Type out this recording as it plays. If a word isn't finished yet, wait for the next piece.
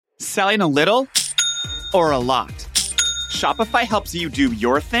Selling a little or a lot? Shopify helps you do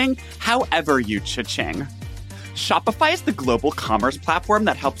your thing however you cha-ching. Shopify is the global commerce platform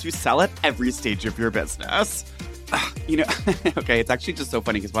that helps you sell at every stage of your business. Okay, it's actually just so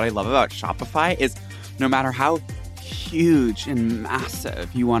funny because what I love about Shopify is no matter how huge and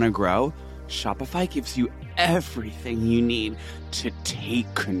massive you want to grow, Shopify gives you everything you need to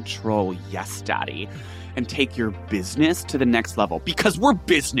take control, yes, daddy, and take your business to the next level because we're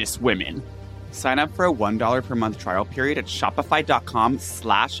business women. Sign up for a $1 per month trial period at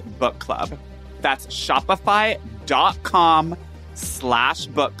shopify.com/book club. That's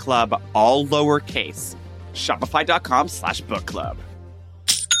shopify.com/book club, all lowercase. Shopify.com/book club.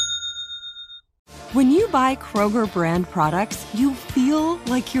 When you buy Kroger brand products, you feel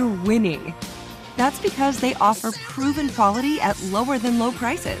like you're winning. That's because they offer proven quality at lower than low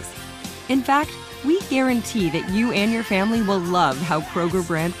prices. In fact, we guarantee that you and your family will love how Kroger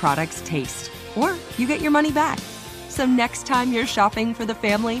brand products taste, or you get your money back. So next time you're shopping for the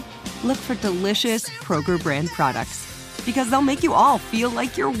family, look for delicious Kroger brand products, because they'll make you all feel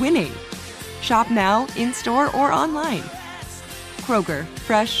like you're winning. Shop now, in-store, or online. Kroger,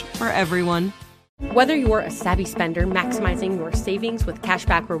 fresh for everyone. Whether you're a savvy spender maximizing your savings with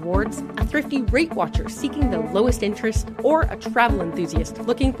cashback rewards, a thrifty rate watcher seeking the lowest interest, or a travel enthusiast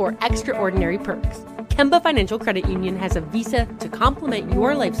looking for extraordinary perks, Kemba Financial Credit Union has a visa to complement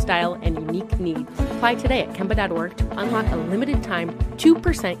your lifestyle and unique needs. Apply today at Kemba.org to unlock a limited time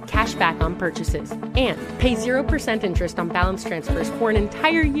 2% cash back on purchases and pay 0% interest on balance transfers for an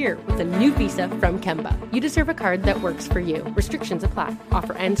entire year with a new visa from Kemba. You deserve a card that works for you. Restrictions apply.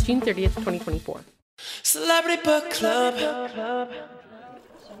 Offer ends June 30th, 2024. Celebrity Book Club.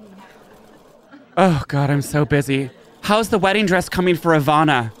 Oh, God, I'm so busy. How's the wedding dress coming for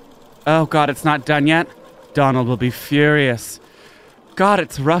Ivana? Oh, God, it's not done yet? Donald will be furious. God,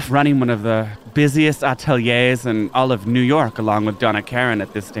 it's rough running one of the busiest ateliers in all of New York, along with Donna Karan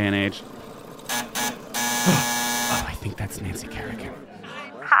at this day and age. Oh, I think that's Nancy Kerrigan.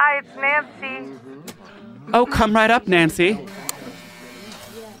 Hi, it's Nancy. Oh, come right up, Nancy.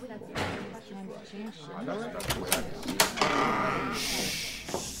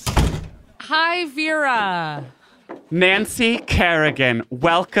 Hi, Vera. Nancy Kerrigan,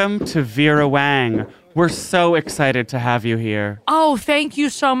 welcome to Vera Wang. We're so excited to have you here. Oh, thank you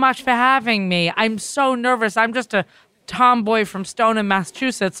so much for having me. I'm so nervous. I'm just a tomboy from Stoneham,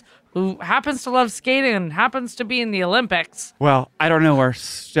 Massachusetts, who happens to love skating and happens to be in the Olympics. Well, I don't know where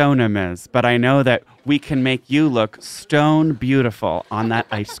Stoneham is, but I know that we can make you look stone beautiful on that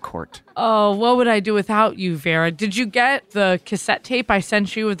ice court. Oh, what would I do without you, Vera? Did you get the cassette tape I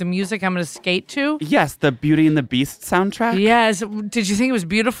sent you with the music I'm going to skate to? Yes, the Beauty and the Beast soundtrack? Yes. Did you think it was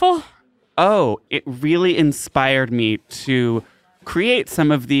beautiful? Oh, it really inspired me to create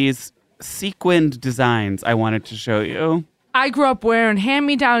some of these sequined designs I wanted to show you. I grew up wearing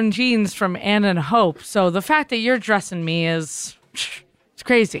hand-me-down jeans from Anna and Hope, so the fact that you're dressing me is... it's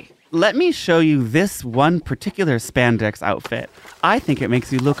crazy. Let me show you this one particular spandex outfit. I think it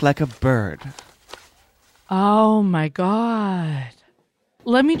makes you look like a bird. Oh, my God.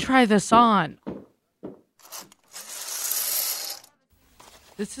 Let me try this on.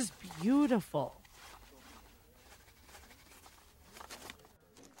 This is beautiful.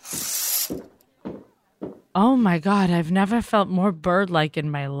 Oh my God, I've never felt more bird-like in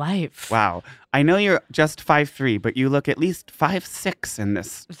my life. Wow. I know you're just 5'3", but you look at least 5'6" in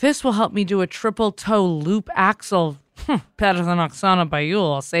this. This will help me do a triple toe loop axel. Better than Oksana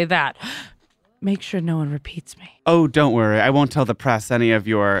Bayul, I'll say that. Make sure no one repeats me. Oh, don't worry. I won't tell the press any of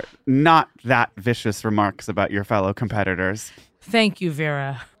your not that vicious remarks about your fellow competitors. Thank you,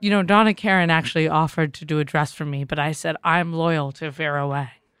 Vera. You know, Donna Karan actually offered to do a dress for me, but I said I'm loyal to Vera Wang.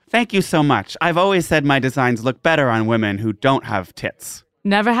 Thank you so much. I've always said my designs look better on women who don't have tits.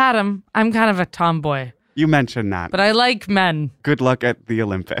 Never had them. I'm kind of a tomboy. You mentioned that. But I like men. Good luck at the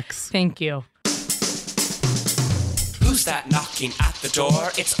Olympics. Thank you. Who's that knocking at the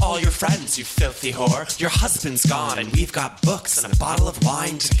door? It's all your friends, you filthy whore. Your husband's gone and we've got books and a bottle of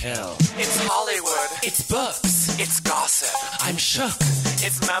wine to kill. It's Hollywood. It's books. It's gossip. I'm shook.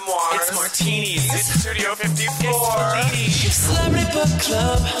 It's memoirs. It's martinis. It's Studio 54. It's Celebrity Book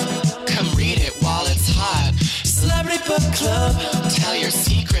Club. Come read it while it's hot. Celebrity Book Club. Tell your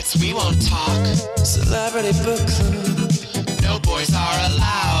secrets, we won't talk. Celebrity Book Club. No boys are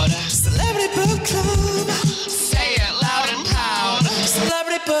allowed. Celebrity Book Club. Say it loud and proud.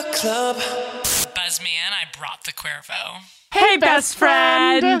 Celebrity Book Club. Buzz me in, I brought the Cuervo. Hey, best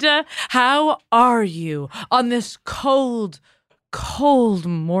friend. How are you on this cold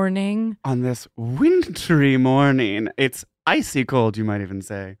morning? On this wintry morning, it's Icy cold, you might even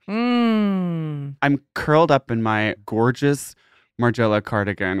say. Mm. I'm curled up in my gorgeous Margiela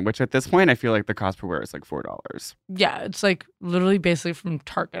cardigan, which at this point, I feel like the cost per wear is like $4. Yeah, it's like literally basically from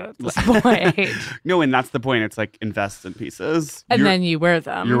Target at this point. No, and that's the point. It's like invest in pieces. And then you wear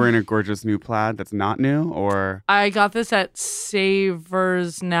them. You're wearing a gorgeous new plaid that's not new, or? I got this at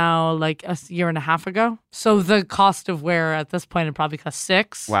Savers now like a year and a half ago. So the cost of wear at this point, it probably cost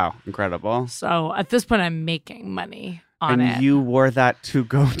 $6. Wow, incredible. So at this point, I'm making money on it. And you wore that to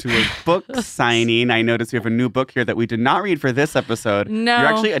go to a book signing. I noticed you have a new book here that we did not read for this episode. No. You're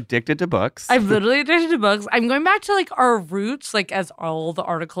actually addicted to books. I'm literally addicted to books. I'm going back to like our roots, like as all the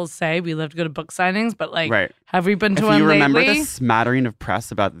articles say, we love to go to book signings, but like, right. Have we been to if one you remember lately? the smattering of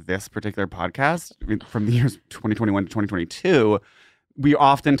press about this particular podcast from the years 2021 to 2022, we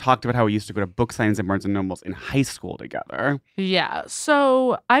often talked about how we used to go to book signings at Barnes & Nobles in high school together. Yeah.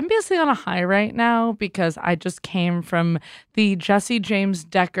 So I'm basically on a high right now because I just came from the Jessie James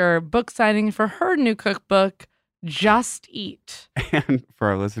Decker book signing for her new cookbook, Just Eat. And for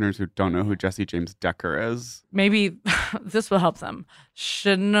our listeners who don't know who Jessie James Decker is, maybe this will help them.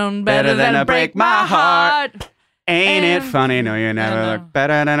 Should've known better than to break my heart. Ain't it funny? No, you never look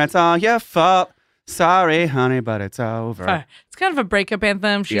better and it's all your fault. Sorry, honey, but it's over. It's kind of a breakup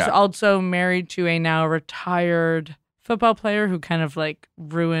anthem. She's also married to a now retired football player who kind of like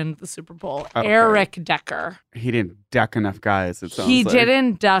ruined the Super Bowl, Eric Decker. He didn't deck enough guys, it sounds He like.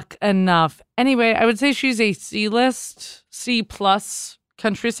 didn't duck enough. Anyway, I would say she's a C-list, C-plus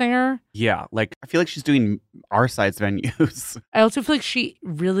country singer. Yeah, like I feel like she's doing our size venues. I also feel like she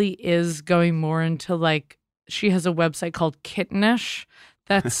really is going more into like, she has a website called Kittenish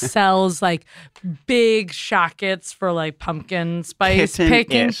that sells like big shackets for like pumpkin spice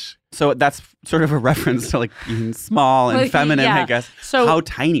picking. So that's sort of a reference to like being small and like, feminine, yeah. I guess. So how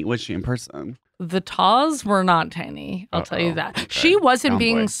tiny was she in person? The Taws were not tiny, I'll tell you that. Okay. She wasn't Tomboy.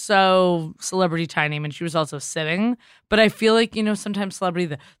 being so celebrity tiny. I mean, she was also sitting. But I feel like, you know, sometimes celebrity,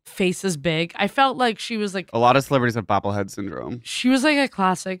 the face is big. I felt like she was like... A lot of celebrities have bobblehead syndrome. She was like a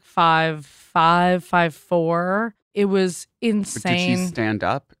classic 5'5", 5'4". It was insane. But did she stand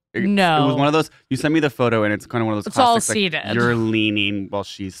up? No. It was one of those, you sent me the photo and it's kind of one of those It's all classics, seated. Like, you're leaning while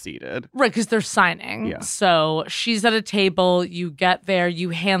she's seated. Right, because they're signing. Yeah. So she's at a table. You get there. You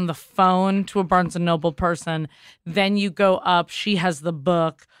hand the phone to a Barnes & Noble person. Then you go up. She has the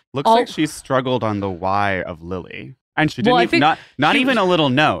book. Looks like she struggled on the Y of Lily. And she didn't not even a little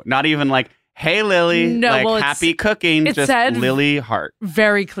note. Not even like, hey, Lily, happy cooking. It just said Lily Hart.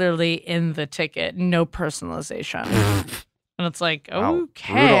 Very clearly in the ticket, no personalization. And it's like,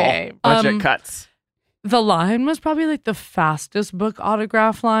 okay. Wow, budget cuts. The line was probably like the fastest book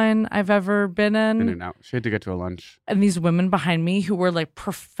autograph line I've ever been in. In and out. She had to get to a lunch. And these women behind me who were like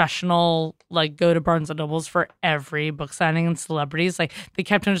professional, like go to Barnes & Nobles for every book signing and celebrities, like they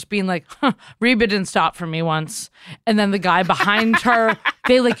kept on just being like, Reba didn't stop for me once. And then the guy behind her,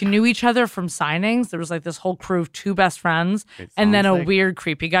 they like knew each other from signings. There was like this whole crew of two best friends and then a weird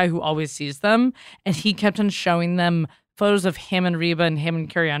creepy guy who always sees them. And he kept on showing them photos of him and Reba and him and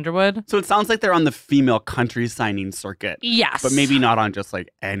Carrie Underwood. So it sounds like they're on the female country signing circuit. Yes. But maybe not on just like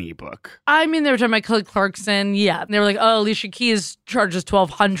any book. I mean, they were talking about Kelly Clarkson. Yeah. They were like, oh, Alicia Keys charges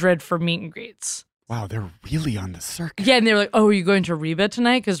 $1,200 for meet and greets. Wow, they're really on the circuit. Yeah. And they were like, oh, are you going to Reba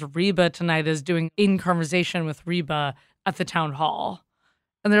tonight? Because Reba tonight is doing In Conversation with Reba at the town hall.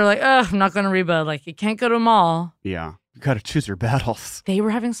 And they're like, oh, I'm not going to Reba. Like, you can't go to them all. Yeah. You got to choose your battles. They were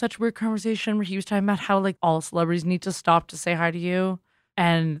having such a weird conversation where he was talking about how like all celebrities need to stop to say hi to you.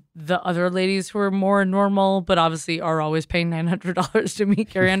 And the other ladies who are more normal, but obviously are always paying $900 to meet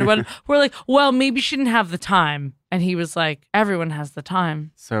Carrie Underwood, were like, well, maybe she didn't have the time. And he was like, everyone has the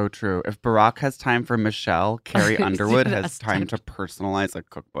time. So true. If Barack has time for Michelle, Carrie Underwood has time to personalize a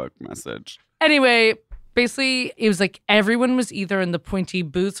cookbook message. Anyway, basically, it was like everyone was either in the pointy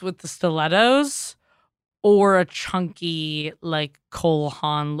boots with the stilettos or a chunky, like, Cole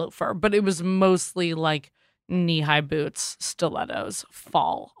Haan loafer. But it was mostly, like, knee-high boots, stilettos,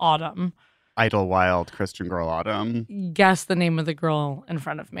 fall, autumn. Idlewild, Christian Girl Autumn. Guess the name of the girl in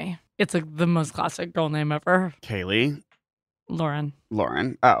front of me. It's like the most classic girl name ever. Kaylee. Lauren.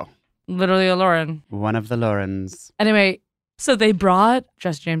 Oh. Literally a Lauren. One of the Laurens. Anyway, so they brought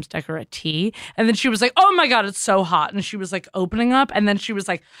Jessie James Decker a tea, and then she was like, oh my God, it's so hot. And she was like opening up, and then she was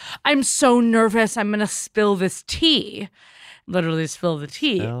like, I'm so nervous, I'm going to spill this tea. literally spill the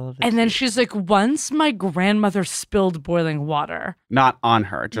tea. Spill the and then tea. she's like, once my grandmother spilled boiling water. Not on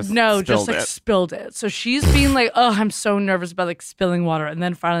her, just spilled it. So she's being like, oh, I'm so nervous about like spilling water. And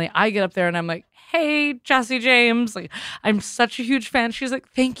then finally I get up there and I'm like, hey, Jesse James, like, I'm such a huge fan. She's like,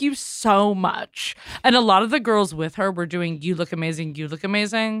 thank you so much. And a lot of the girls with her were doing You Look Amazing, You Look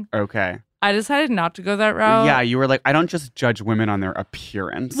Amazing. Okay. I decided not to go that route. Yeah, you were like, I don't just judge women on their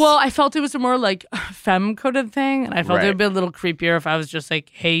appearance. Well, I felt it was a more like femme-coded thing. And I felt it would be a little creepier if I was just like,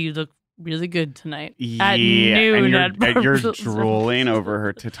 hey, you look really good tonight. At noon. And you're drooling over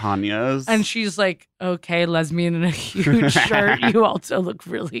her Titanias. And she's like, okay, lesbian in a huge shirt. You also look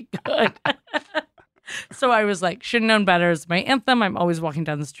really good. So I was like, should have known better. It's my anthem. I'm always walking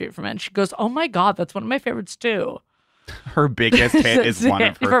down the street from it. And she goes, oh my God, that's one of my favorites too. Her biggest hit is one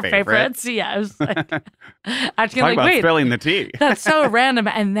of her favorites. Yeah, I was like, actually, Talk like, about wait, spilling the tea. that's so random.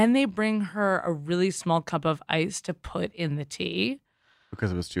 And then they bring her a really small cup of ice to put in the tea.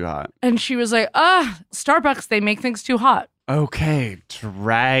 Because it was too hot. And she was like, Starbucks, they make things too hot. Okay,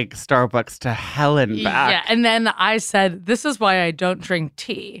 drag Starbucks to hell and back. Yeah, and then I said, this is why I don't drink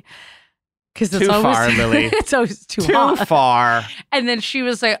tea. Because it's Too always, far, Lily. It's always too Too hot. far. And then she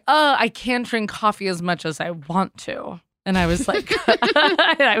was like, I can't drink coffee as much as I want to. And I was like,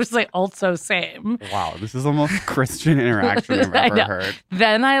 also same. Wow, this is the most Christian interaction I've ever heard.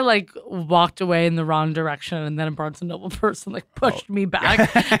 Then I like walked away in the wrong direction, and then a Barnes & Noble person like pushed me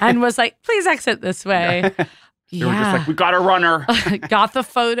back and was like, please exit this way. They were just like, we got a runner. Got the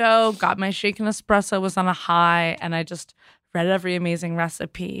photo, got my shaken espresso, was on a high, and I just read every amazing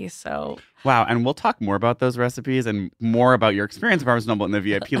recipe. So wow, and we'll talk more about those recipes and more about your experience of Barnes & Noble in the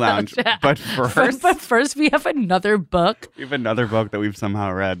VIP lounge. But first, we have another book. We have another book that we've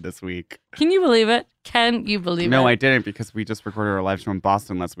somehow read this week. Can you believe it? Can you believe it? No, I didn't, because we just recorded our live show in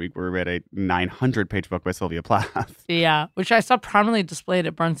Boston last week where we read a 900-page book by Sylvia Plath. Yeah, which I saw prominently displayed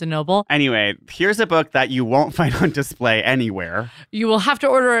at Barnes & Noble. Anyway, here's a book that you won't find on display anywhere. You will have to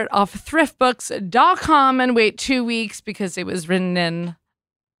order it off thriftbooks.com and wait 2 weeks because it was written in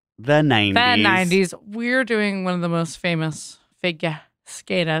the 90s. We're doing one of the most famous figure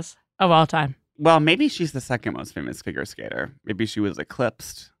skaters of all time. Well, maybe she's the second most famous figure skater. Maybe she was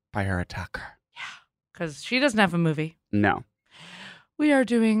eclipsed by her attacker. Because she doesn't have a movie. No. We are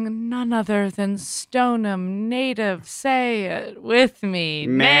doing none other than Stoneham native, say it with me,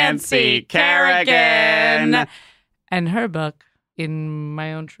 Nancy Kerrigan. And her book, In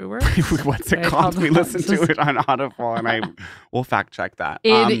My Own True Words. What's it called? We listened to it on Audible, and we'll fact check that.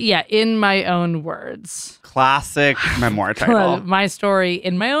 In My Own Words. Classic memoir title. My story,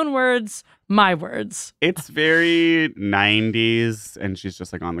 in my own words, my words. It's very 90s, and she's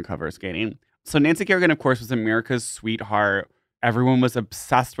just like on the cover skating. So Nancy Kerrigan, of course, was America's sweetheart. Everyone was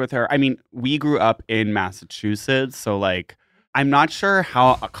obsessed with her. I mean, we grew up in Massachusetts, so like, I'm not sure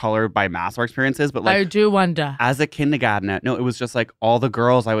how colored by mass our experience is, but like, I do wonder. As a kindergartner, no, it was just like all the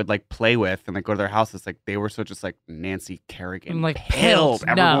girls I would like play with and like go to their houses, like they were so just like Nancy Kerrigan, like pilled.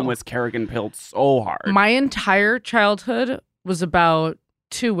 Everyone was Kerrigan pilled so hard. My entire childhood was about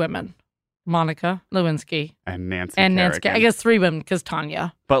two women. Monica Lewinsky and Nancy Kerrigan. I guess three women because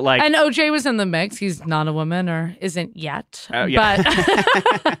Tanya. But like, and OJ was in the mix. He's not a woman or isn't yet. Yeah.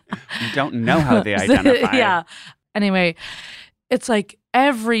 But you don't know how they identify. Yeah. Anyway, it's like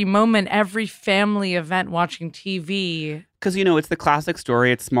every moment, every family event watching TV. Because, you know, it's the classic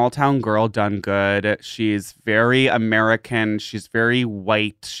story. It's small town girl done good. She's very American. She's very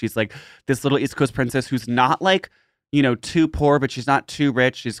white. She's like this little East Coast princess who's not like, you know, too poor, but she's not too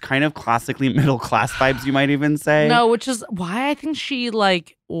rich. She's kind of classically middle class vibes, you might even say. No, which is why I think she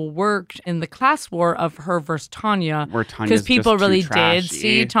like worked in the class war of her versus Tanya. Where Tanya's because people just really too trashy. did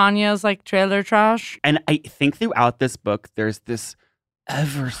see Tanya as like trailer trash. And I think throughout this book, there's this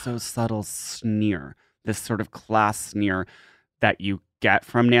ever so subtle sneer, this sort of class sneer that you get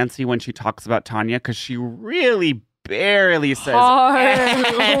from Nancy when she talks about Tanya, because she really barely says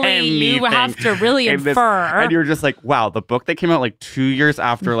anything. You have to really infer. And you're just like, wow, the book that came out like 2 years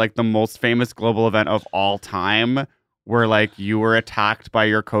after like the most famous global event of all time, where like you were attacked by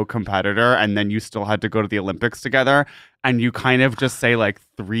your co-competitor and then you still had to go to the Olympics together, and you kind of just say like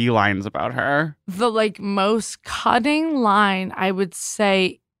 3 lines about her. The like most cutting line I would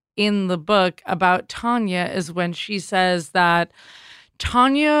say in the book about Tanya is when she says that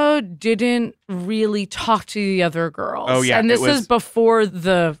Tanya didn't really talk to the other girls. Oh, yeah. And this is before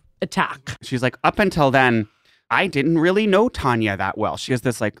the attack. She's like, up until then, I didn't really know Tanya that well. She has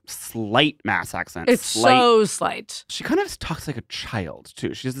this like slight mass accent. It's so slight. She kind of talks like a child,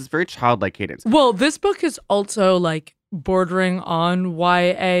 too. She has this very childlike cadence. Well, this book is also like bordering on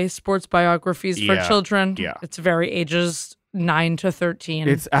YA sports biographies for children. Yeah. It's very ageist 9 to 13.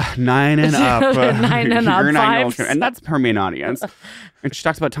 It's 9 and up. 9 and up. You're 9-year-old, 5. and that's her main audience. And she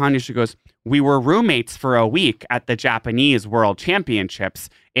talks about Tanya. She goes, "We were roommates for a week at the Japanese World Championships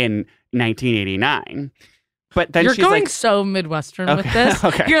in 1989." But then You're she's going like, so Midwestern with this.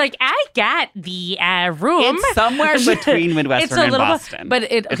 Okay. You're like, I got the room. It's somewhere between Midwestern It's a and little Boston. but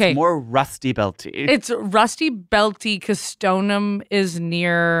okay. It's more rusty belty. It's rusty belty because Stoneham is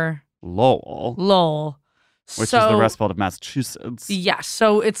near Lowell, which is the Rust Belt of Massachusetts. Yeah,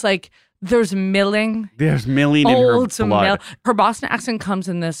 so it's like there's milling. There's milling in her blood. Her Boston accent comes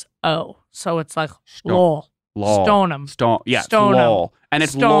in this O, so it's like Lowell. Stoneham. Stoneham. Lowell. And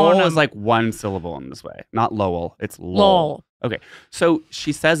it's Lowell is like one syllable in this way. Not Lowell. It's Lowell. Okay. So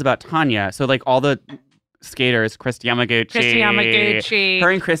she says about Tanya, so like all the skaters, Christy Yamaguchi.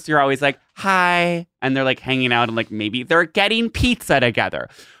 Her and Christy are always like, hi. And they're like hanging out and like maybe they're getting pizza together.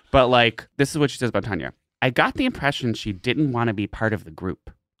 But like, this is what she says about Tanya. I got the impression she didn't want to be part of the group.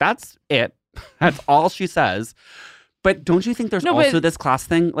 That's it. That's all she says. But don't you think there's also this class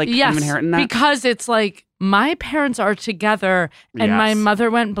thing, like kind of inherent in that? Because it's like my parents are together, and my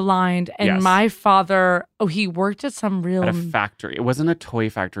mother went blind, and my father, he worked at some real at a factory. It wasn't a toy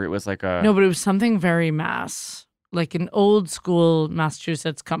factory. It was like a but it was something very mass, like an old school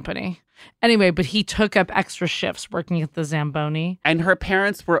Massachusetts company. Anyway, but he took up extra shifts working at the Zamboni. And her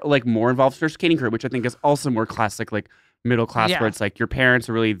parents were like more involved with her skating career, which I think is also more classic, like middle class, where it's like your parents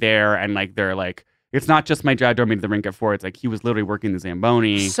are really there, and like they're like. It's not just my dad drove me to the rink at 4. It's like he was literally working the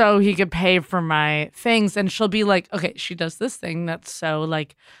Zamboni. So he could pay for my things. And she'll be like, okay, she does this thing that's so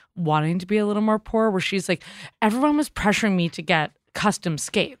like wanting to be a little more poor, where she's like, everyone was pressuring me to get custom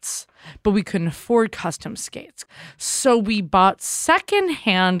skates, but we couldn't afford custom skates. So we bought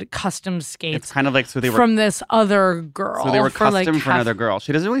secondhand custom skates. It's kind of like, so they were from this other girl. So they were custom for another girl.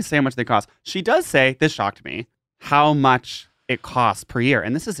 She doesn't really say how much they cost. She does say, this shocked me, how much it costs per year.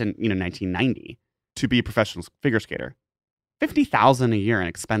 And this is in 1990. To be a professional figure skater. $50,000 a year in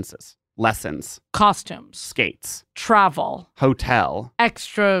expenses, lessons, costumes, skates, travel, hotel,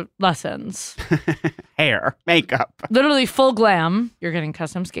 extra lessons, hair, makeup. Literally full glam. You're getting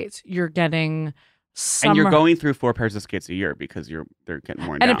custom skates. You're getting summer. And you're going through 4 pairs of skates a year because they're getting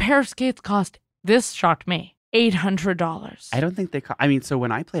worn down. And a pair of skates cost, this shocked me, $800. I don't think they cost. I mean, so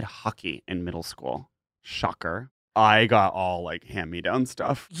when I played hockey in middle school, shocker, I got all like hand-me-down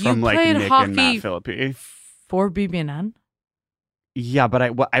stuff from like Nick and Matt Philippi. For BB&N? Yeah, but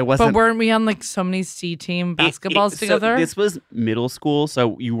I wasn't. But weren't we on like so many C team basketballs together? So this was middle school,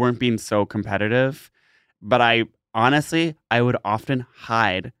 so you weren't being so competitive. But I would often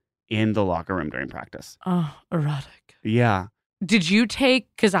hide in the locker room during practice. Oh, erotic. Yeah. Did you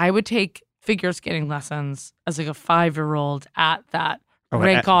because I would take figure skating lessons as like a 5-year-old at that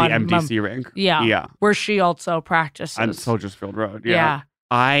rink at the MDC rink. Yeah. Where she also practices. On Soldiers Field Road. Yeah.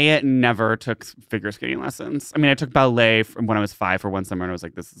 I never took figure skating lessons. I mean, I took ballet when I was 5 for one summer, and I was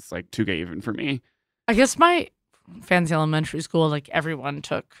like, this is like too gay even for me. I guess my fancy elementary school, like everyone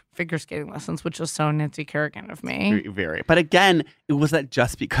took figure skating lessons, which was so Nancy Kerrigan of me. Very. But again, it was that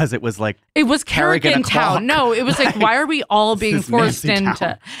just because it was like it was Kerrigan town. No, it was like, why are we all being forced into?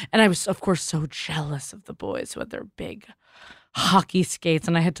 Town. And I was, of course, so jealous of the boys who had their big hockey skates,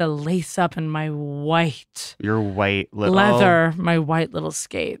 and I had to lace up in my white leather, my white little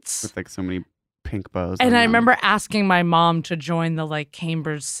skates with like so many pink bows. And I remember asking my mom to join the like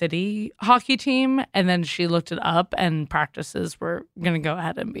Cambridge City hockey team, and then she looked it up, and practices were going to go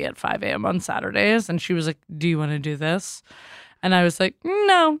ahead and be at 5 a.m. on Saturdays, and she was like, do you want to do this? And I was like,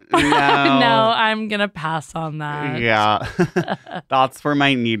 no, I'm going to pass on that. Yeah. That's where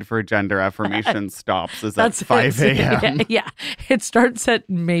my need for gender affirmation stops, is at 5 a.m. Yeah. It starts at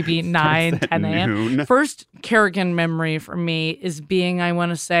maybe 9, 10 a.m. First Kerrigan memory for me is being, I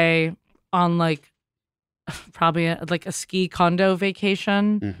want to say, on like probably like a ski condo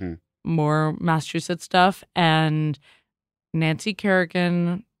vacation, more Massachusetts stuff. And Nancy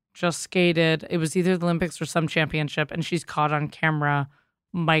Kerrigan just skated. It was either the Olympics or some championship, and she's caught on camera,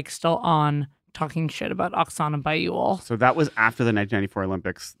 mic still on, talking shit about Oksana Bayul. So that was after the 1994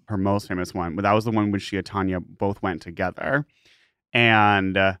 Olympics, her most famous one. But that was the one when she and Tanya both went together.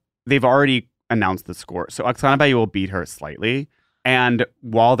 And they've already announced the score. So Oksana Bayul beat her slightly. And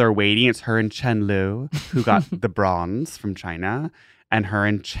while they're waiting, it's her and Chen Lu, who got the bronze from China. And her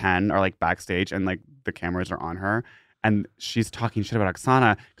and Chen are like backstage, and like the cameras are on her. And she's talking shit about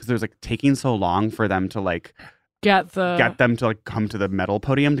Oksana because it was like taking so long for them to like get them to like come to the medal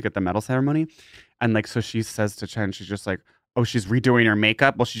podium to get the medal ceremony. And like, so she says to Chen, she's just like, oh, she's redoing her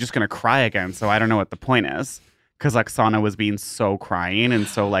makeup. Well, she's just going to cry again. So I don't know what the point is. because Oksana was being so crying. And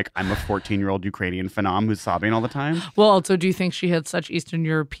so, like, I'm a 14-year-old Ukrainian phenom who's sobbing all the time. Well, also, do you think she had such Eastern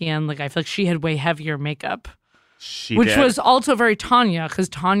European, like, I feel like she had way heavier makeup. Which did. Was also very Tanya, because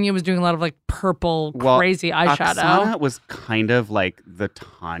Tanya was doing a lot of, like, purple, crazy eyeshadow. Oksana was kind of like the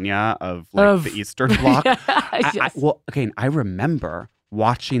Tanya of, like, the Eastern Bloc. Yes. I remember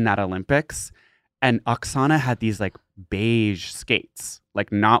watching that Olympics, and Oksana had these, like, beige skates,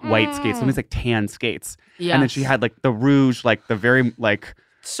 like, not white skates, something like tan skates. Yes. And then she had, like, the rouge, like, the very, like...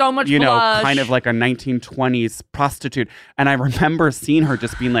 So much you know, blush. kind of like a 1920s prostitute. And I remember seeing her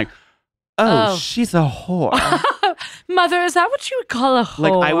just being like, oh, she's a whore. Mother, is that what you would call a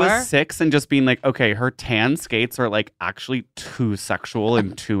whore? Like, I was 6 and just being like, okay, her tan skates are, like, actually too sexual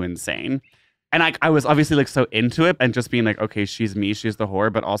and too insane. And I was obviously, like, so into it and just being like, okay, she's me, she's the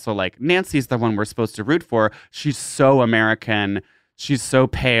whore. But also, like, Nancy's the one we're supposed to root for. She's so American. She's so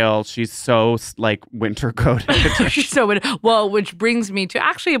pale. She's so, like, winter coated. She's so well, which brings me to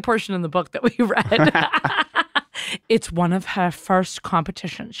actually a portion in the book that we read. It's one of her first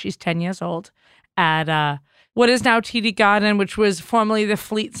competitions. She's 10 years old at what is now TD Garden, which was formerly the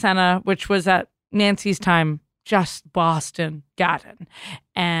Fleet Center, which was at Nancy's time just Boston Garden.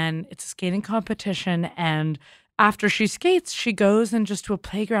 And it's a skating competition. And after she skates, she goes and just to a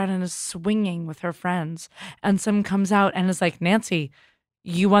playground and is swinging with her friends. And someone comes out and is like, Nancy,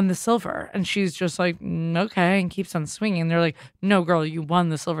 you won the silver. And she's just like, okay, and keeps on swinging. They're like, no, girl, you won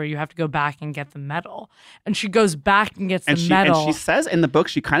the silver. You have to go back and get the medal. And she goes back and gets the medal. And she says in the book,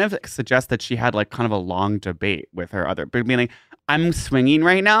 she kind of suggests that she had, like, kind of a long debate with her other, but meaning, I'm swinging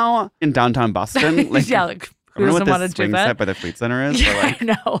right now in downtown Boston. Like, yeah, like, I don't know what this swing set by the Fleet Center is. Yeah, like, I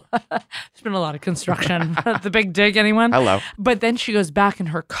know. There's been a lot of construction. The Big Dig, anyone? Hello. But then she goes back and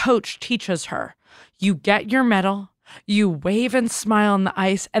her coach teaches her, you get your medal, you wave and smile on the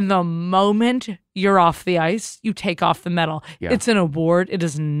ice, and the moment you're off the ice, you take off the medal. Yeah. It's an award. It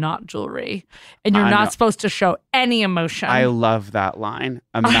is not jewelry. And you're not supposed to show any emotion. I love that line.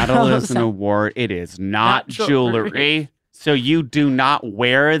 A medal is an award. It is not jewelry. So you do not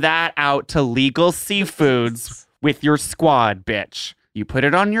wear that out to legal seafoods with your squad, bitch. You put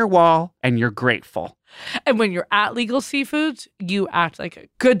it on your wall and you're grateful. And when you're at Legal Seafoods, you act like a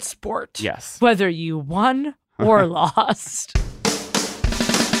good sport. Yes. Whether you won or lost.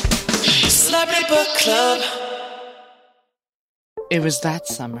 Celebrity Book Club. It was that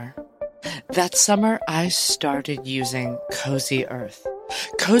summer. That summer, I started using Cozy Earth.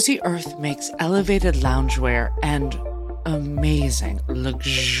 Cozy Earth makes elevated loungewear and amazing,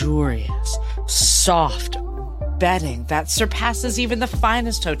 luxurious, soft bedding that surpasses even the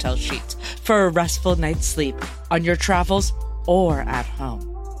finest hotel sheets for a restful night's sleep on your travels or at home.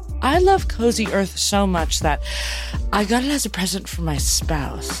 I love Cozy Earth so much that I got it as a present for my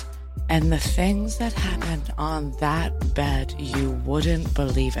spouse. And the things that happened on that bed, you wouldn't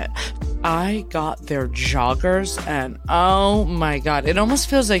believe it. I got their joggers and oh my God, it almost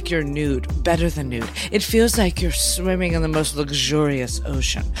feels like you're nude, better than nude. It feels like you're swimming in the most luxurious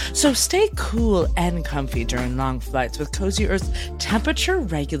ocean. So stay cool and comfy during long flights with Cozy Earth's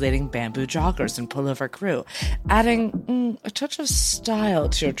temperature-regulating bamboo joggers and pullover crew, adding a touch of style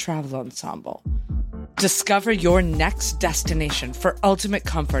to your travel ensemble. Discover your next destination for ultimate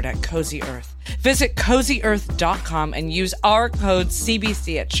comfort at Cozy Earth. Visit CozyEarth.com and use our code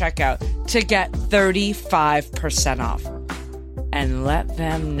CBC at checkout to get 35% off. And let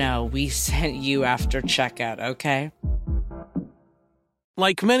them know we sent you after checkout, okay?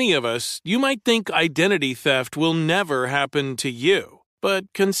 Like many of us, you might think identity theft will never happen to you. But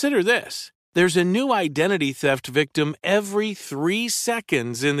consider this. There's a new identity theft victim every 3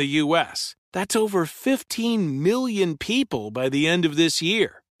 seconds in the U.S. That's over 15 million people by the end of this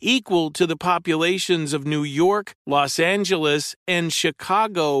year, equal to the populations of New York, Los Angeles, and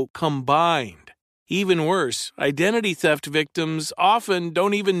Chicago combined. Even worse, identity theft victims often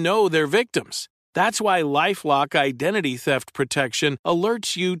don't even know they're victims. That's why LifeLock Identity Theft Protection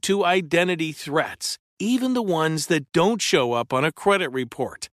alerts you to identity threats, even the ones that don't show up on a credit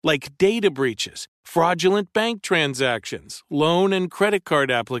report, like data breaches, fraudulent bank transactions, loan and credit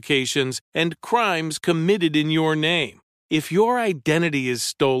card applications, and crimes committed in your name. If your identity is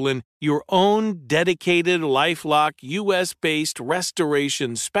stolen, your own dedicated LifeLock U.S.-based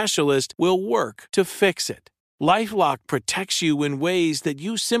restoration specialist will work to fix it. LifeLock protects you in ways that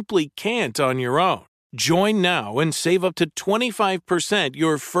you simply can't on your own. Join now and save up to 25%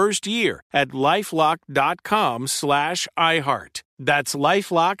 your first year at LifeLock.com/iHeart. That's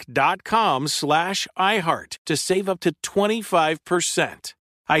LifeLock.com/iHeart to save up to 25%.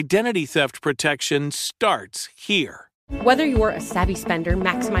 Identity theft protection starts here. Whether you're a savvy spender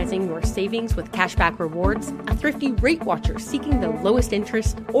maximizing your savings with cashback rewards, a thrifty rate watcher seeking the lowest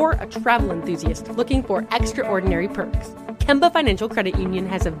interest, or a travel enthusiast looking for extraordinary perks, Kemba Financial Credit Union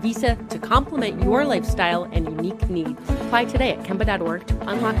has a visa to complement your lifestyle and unique needs. Apply today at Kemba.org to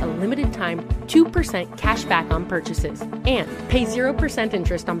unlock a limited time 2% cash back on purchases and pay 0%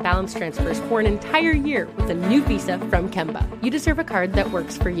 interest on balance transfers for an entire year with a new visa from Kemba. You deserve a card that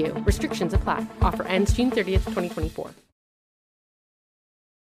works for you. Restrictions apply. Offer ends June 30th, 2024.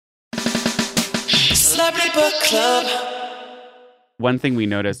 Celebrity Book Club. One thing we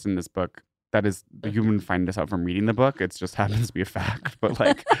noticed in this book that is, you wouldn't find this out from reading the book. It just happens to be a fact. But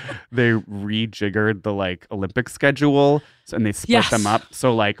like, they rejiggered the like Olympic schedule and they split them up.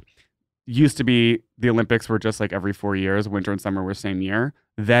 So like, used to be the Olympics were just like every 4 years. Winter and summer were same year.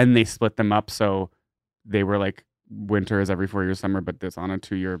 Then they split them up. So they were like, winter is every 4 years, summer, but it's on a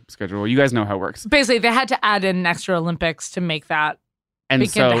 2-year schedule. You guys know how it works. Basically, they had to add in an extra Olympics to make that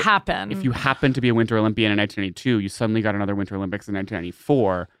begin to happen. If you happen to be a Winter Olympian in 1992, you suddenly got another Winter Olympics in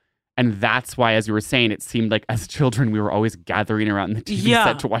 1994. And that's why, as you were saying, it seemed like as children, we were always gathering around the TV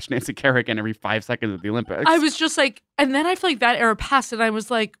set to watch Nancy Kerrigan every 5 seconds of the Olympics. I was just like, and then I feel like that era passed, and I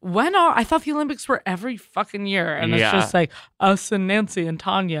was like, I thought the Olympics were every fucking year. And it's just like us and Nancy and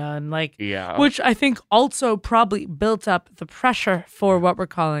Tanya, and like, which I think also probably built up the pressure for what we're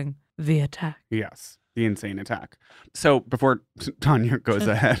calling the attack. Yes, the insane attack. So before Tanya goes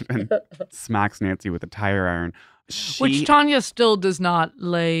ahead and smacks Nancy with a tire iron, which Tanya still does not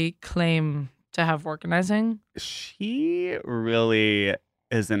lay claim to have organizing. She really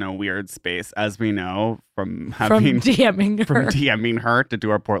is in a weird space, as we know from DMing her to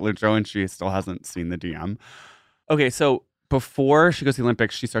do our Portland show, and she still hasn't seen the DM. Okay, so before she goes to the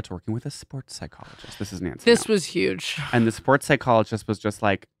Olympics, she starts working with a sports psychologist. This is Nancy. This was huge. And the sports psychologist was just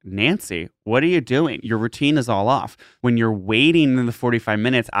like, Nancy, what are you doing? Your routine is all off. When you're waiting in the 45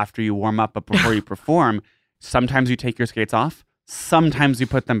 minutes after you warm up but before you perform, sometimes you take your skates off, sometimes you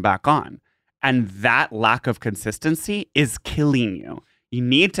put them back on. And that lack of consistency is killing you. You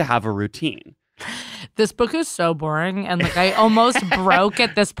need to have a routine. This book is so boring. And like, I almost broke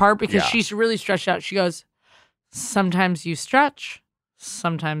at this part because she's really stretched out. She goes, sometimes you stretch,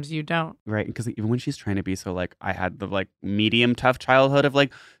 sometimes you don't. Right. Because even when she's trying to be so like, I had the like medium tough childhood of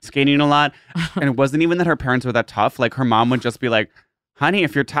like skating a lot. And it wasn't even that her parents were that tough. Like her mom would just be like, honey,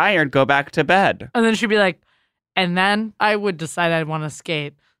 if you're tired, go back to bed. And then she'd be like, and then I would decide I'd want to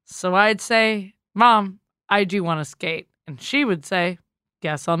skate. So I'd say, Mom, I do want to skate. And she would say,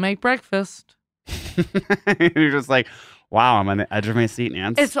 guess I'll make breakfast. You're just like, wow, I'm on the edge of my seat,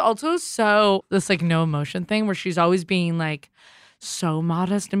 Nance. It's also so this like no emotion thing where she's always being like so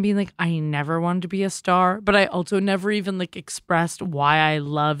modest and being like, I never wanted to be a star, but I also never even like expressed why I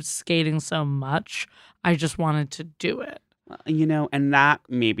loved skating so much. I just wanted to do it. You know, and that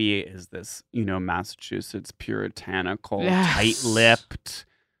maybe is this, you know, Massachusetts puritanical, tight-lipped,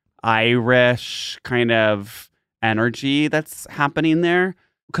 Irish kind of energy that's happening there.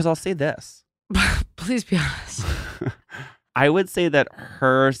 Because I'll say this. Please be honest. I would say that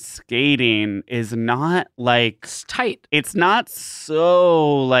her skating is not like... It's tight. It's not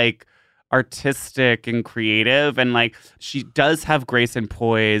so like artistic and creative, and like she does have grace and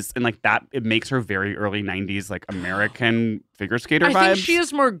poise, and like that it makes her very early 90s like American figure skater vibes. I think she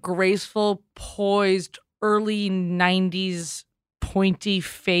is more graceful, poised, early 90s pointy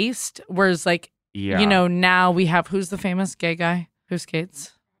faced, whereas like you know, now we have, who's the famous gay guy who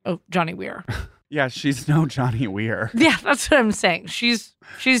skates? Oh, Johnny Weir. Yeah, she's no Johnny Weir. Yeah, that's what I'm saying. She's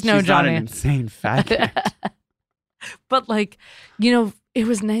no Johnny. Not an insane fat kid. But like, you know, it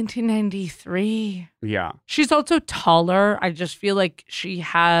was 1993. Yeah. She's also taller. I just feel like she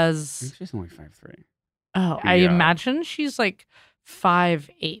has... I think she's only 5'3". Oh, I imagine she's like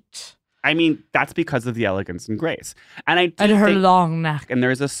 5'8". I mean, that's because of the elegance and grace. And her long neck. And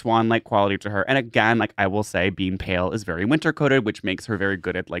there's a swan-like quality to her. And again, like I will say, being pale is very winter-coated, which makes her very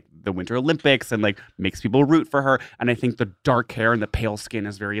good at like the Winter Olympics and like makes people root for her. And I think the dark hair and the pale skin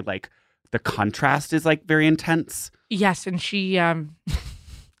is very like, the contrast is like very intense. Yes, and she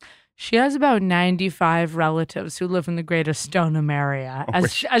has about 95 relatives who live in the greater Stoneham area,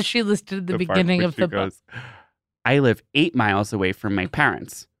 as she listed at the beginning of the book. I live 8 miles away from my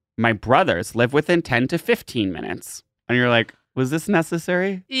parents. My brothers live within 10 to 15 minutes. And you're like, was this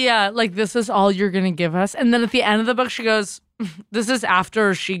necessary? Yeah, like this is all you're going to give us. And then at the end of the book, she goes, this is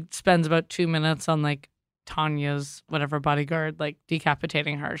after she spends about 2 minutes on like Tanya's whatever bodyguard, like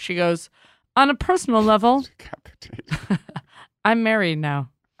decapitating her. She goes, on a personal level, I'm married now.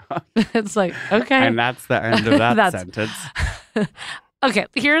 It's like, okay. And that's the end of that sentence. Okay,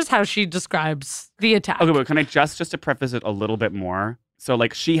 here's how she describes the attack. Okay, but can I just to preface it a little bit more? So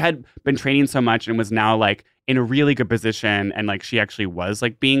like she had been training so much and was now like in a really good position, and like she actually was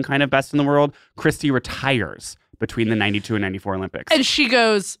like being kind of best in the world. Christy retires between the 92 and 94 Olympics. And she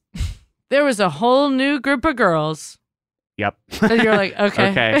goes, there was a whole new group of girls. Yep. And you're like,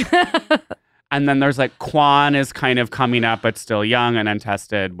 okay. And then there's like Kwan is kind of coming up, but still young and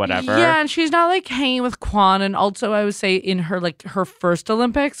untested, whatever. Yeah, and she's not like hanging with Kwan. And also, I would say in her like her first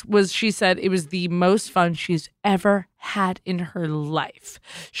Olympics she said it was the most fun she's ever had in her life.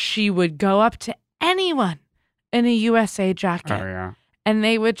 She would go up to anyone in a USA jacket, and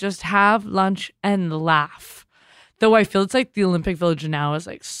they would just have lunch and laugh. Though I feel it's like the Olympic Village now is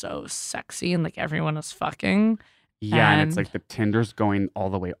like so sexy and like everyone is fucking. Yeah, and it's like the Tinder's going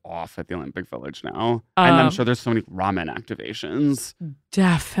all the way off at the Olympic Village now. And I'm sure there's so many ramen activations.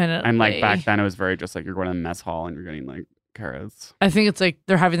 Definitely. And like back then it was very just like you're going to the mess hall and you're getting like carrots. I think it's like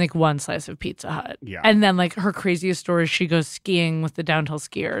they're having like one slice of Pizza Hut. Yeah. And then like her craziest story, she goes skiing with the downhill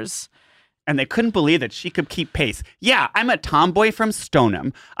skiers. And they couldn't believe that she could keep pace. Yeah, I'm a tomboy from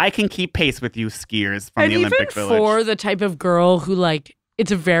Stoneham. I can keep pace with you skiers from the Olympic Village. For the type of girl who like,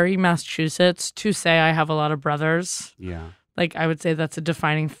 it's very Massachusetts to say I have a lot of brothers. Yeah. Like I would say that's a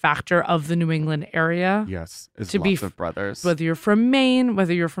defining factor of the New England area. Yes. To lots of brothers. Whether you're from Maine,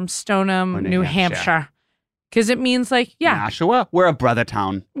 whether you're from Stoneham, Or New Hampshire. Because it means like, yeah. Nashua, we're a brother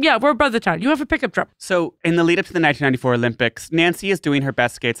town. Yeah, we're a brother town. You have a pickup truck. So in the lead up to the 1994 Olympics, Nancy is doing her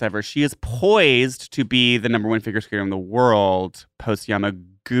best skates ever. She is poised to be the number one figure skater in the world post Yamaguchi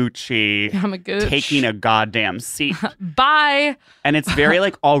taking a goddamn seat. Bye. And it's very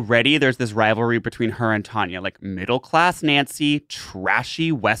like already there's this rivalry between her and Tanya, like middle class Nancy,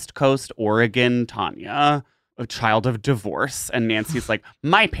 trashy West Coast Oregon Tanya, a child of divorce. And Nancy's like,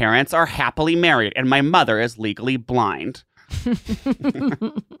 my parents are happily married and my mother is legally blind.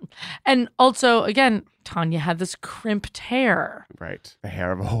 And also, again, Tanya had this crimped hair. Right. The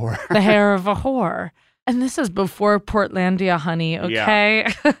hair of a whore. The hair of a whore. And this is before Portlandia, honey,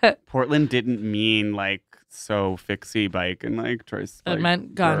 okay? Yeah. Portland didn't mean like so fixie bike and like choice. It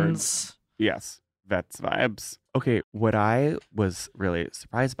meant guns. Yes. Vets vibes. Okay. What I was really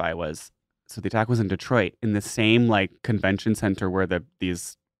surprised by was, so the attack was in Detroit in the same like convention center where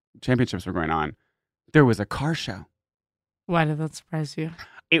these championships were going on. There was a car show. Why did that surprise you?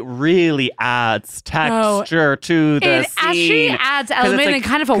 It really adds texture to the scene. It actually adds element and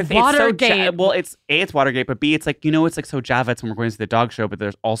kind of a Watergate. Well, it's Watergate, but B, it's like, it's like so Javits when we're going to the dog show, but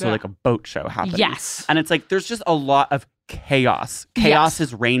there's also like a boat show happening. Yes. And it's like, there's just a lot of chaos. Chaos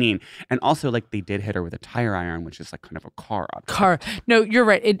is reigning. And also like they did hit her with a tire iron, which is like kind of a car object. No, you're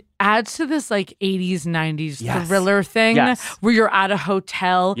right. It adds to this like 80s, 90s thriller thing where you're at a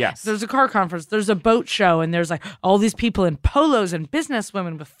hotel. Yes. There's a car conference. There's a boat show. And there's like all these people in polos and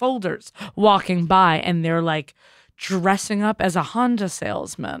businesswomen with folders walking by. And they're like dressing up as a Honda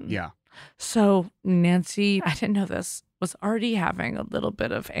salesman. Yeah. So Nancy, I didn't know this, was already having a little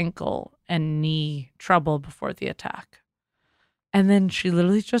bit of ankle and knee trouble before the attack. And then she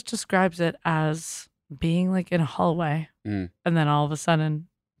literally just describes it as being like in a hallway and then all of a sudden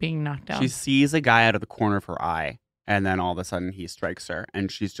being knocked down. She sees a guy out of the corner of her eye and then all of a sudden he strikes her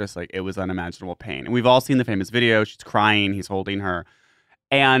and she's just like, it was unimaginable pain. And we've all seen the famous video. She's crying. He's holding her.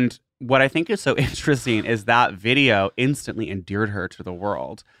 And what I think is so interesting is that video instantly endeared her to the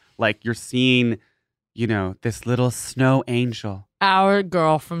world. Like you're seeing, this little snow angel. Our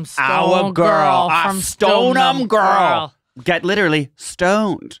girl from Stoneham girl. Get literally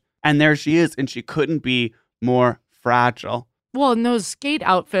stoned. And there she is. And she couldn't be more fragile. Well, in those skate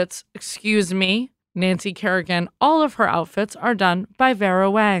outfits, excuse me, Nancy Kerrigan, all of her outfits are done by Vera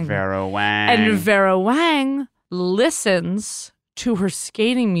Wang. And Vera Wang listens to her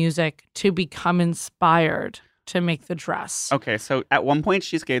skating music to become inspired to make the dress. Okay, so at one point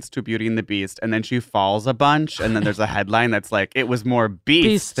she skates to Beauty and the Beast and then she falls a bunch and then there's a headline that's like, it was more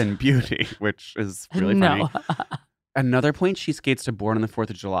Beast than Beauty, which is really funny. Another point, she skates to Born on the 4th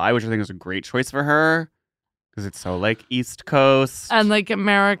of July, which I think is a great choice for her because it's so like East Coast. And like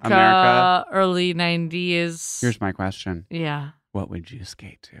America. Early 90s. Here's my question. Yeah. What would you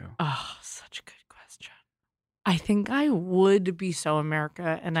skate to? Oh, such a good question. I think I would be so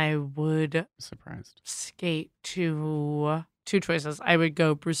America and I would skate to two choices. I would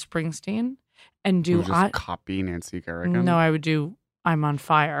go Bruce Springsteen and do copy Nancy Kerrigan. No, I would do I'm on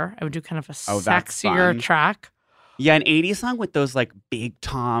Fire. I would do kind of a sexier track. Yeah, an 80s song with those like big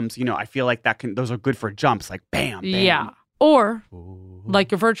toms, I feel like those are good for jumps, like bam, bam. Yeah. Or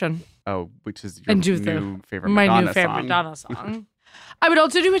Like a Virgin. Oh, which is your new favorite my Madonna new favorite song. Madonna song. I would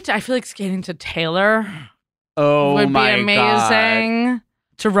also do it. I feel like skating to Taylor. Oh would be my amazing. God.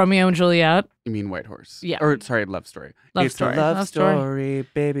 To Romeo and Juliet. You mean White Horse? Yeah. Or sorry, Love Story. Love Story. A love story,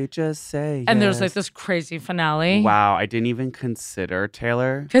 baby, just say And yes. there's like this crazy finale. Wow, I didn't even consider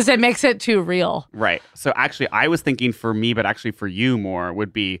Taylor. Because it makes it too real. Right. So actually, I was thinking for me, but actually for you more,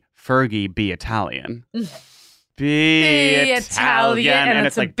 would be Fergie, be Italian. Be Italian. And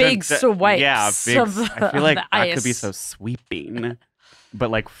it's a like big swipe. Yeah, big. I feel like that could be ice. so sweeping,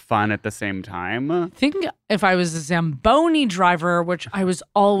 but like fun at the same time. I think if I was a Zamboni driver, which I was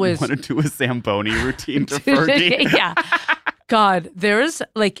always Want to do a Zamboni routine to Fergie? yeah. God, there's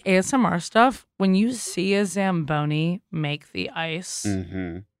like ASMR stuff. When you see a Zamboni make the ice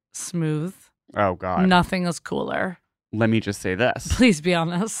smooth, Oh God. nothing is cooler. Let me just say this. Please be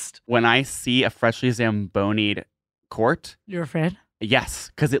honest. When I see a freshly Zambonied court, You're afraid? yes,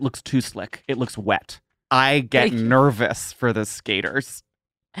 because it looks too slick. It looks wet. I get nervous for the skaters.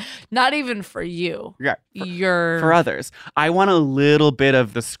 Not even for you. Yeah. You're For others. I want a little bit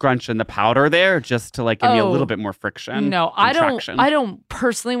of the scrunch and the powder there just to like give me a little bit more friction. No, and I don't. traction. I don't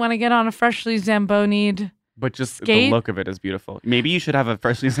personally want to get on a freshly Zambonied. But just skate. the look of it is beautiful. Maybe you should have a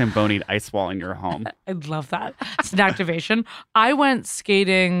freshly Zambonied ice wall in your home. I'd love that. It's an activation. I went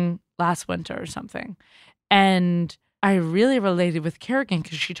skating last winter or something, and I really related with Kerrigan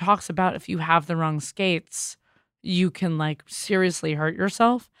because she talks about if you have the wrong skates, you can like seriously hurt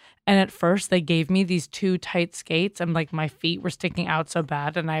yourself. And at first they gave me these two tight skates and like my feet were sticking out so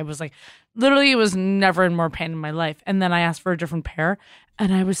bad. And I was like, literally, it was never in more pain in my life. And then I asked for a different pair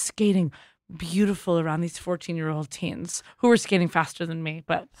and I was skating beautiful around these 14-year-old teens who were skating faster than me.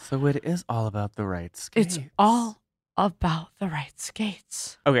 But So it is all about the right skates. it's all about the right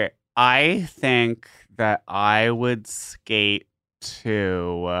skates. Okay, I think that I would skate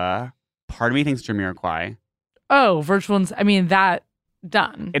to, part of me thinks Jamiroquai. Oh, virtual. I mean, that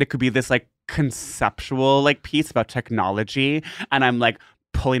done. And it could be this like conceptual like piece about technology. And I'm like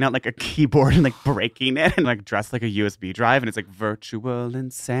pulling out like a keyboard and like breaking it and like dressed like a USB drive. And it's like virtual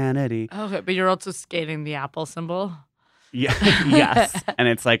insanity. Okay, but you're also skating the Apple symbol. Yeah, yes. And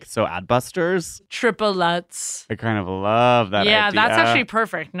it's like, so Adbusters. Triple Lutz. I kind of love that Yeah, idea. that's actually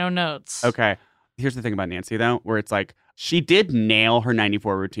perfect. No notes. Okay. Here's the thing about Nancy, though, where it's like, she did nail her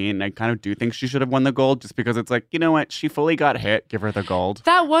 94 routine. And I kind of do think she should have won the gold just because it's like, you know what? She fully got hit. Give her the gold.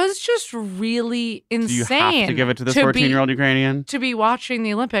 That was just really insane. Do you have to give it to this 14-year-old Ukrainian? To be watching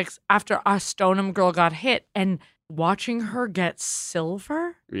the Olympics after a Stoneham girl got hit and watching her get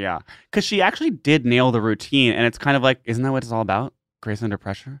silver? Yeah. Because she actually did nail the routine. And it's kind of like, isn't that what it's all about? Grace under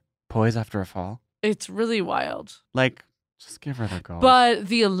pressure? Poise after a fall? It's really wild. Like, just give her the gold. But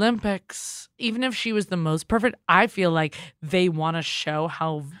the Olympics, even if she was the most perfect, I feel like they want to show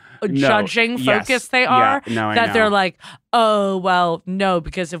how judging focused they are. Yeah. No, I that know. they're like, oh, well, no,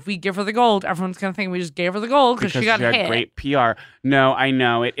 because if we give her the gold, everyone's going to think we just gave her the gold because she got had hit. Great PR. No, I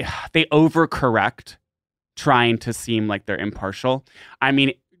know. They overcorrect trying to seem like they're impartial. I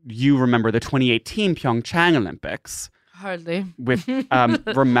mean, you remember the 2018 Pyeongchang Olympics. Hardly. With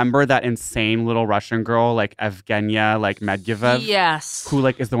remember that insane little Russian girl like Evgenia like Medvedev? Yes. Who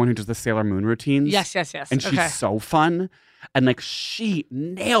like is the one who does the Sailor Moon routines? Yes. And she's so fun. And like she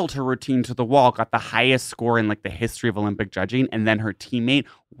nailed her routine to the wall, got the highest score in like the history of Olympic judging. And then her teammate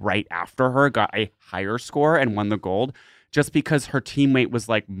right after her got a higher score and won the gold just because her teammate was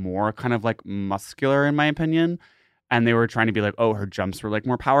like more kind of like muscular in my opinion. And they were trying to be like, oh, her jumps were like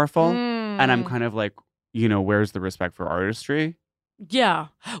more powerful. And I'm kind of like, you know, where's the respect for artistry? Yeah.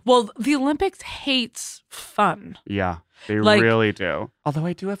 Well, the Olympics hates fun. Yeah, they Like- really do. Although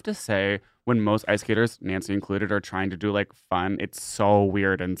I do have to say, when most ice skaters, Nancy included, are trying to do like fun, it's so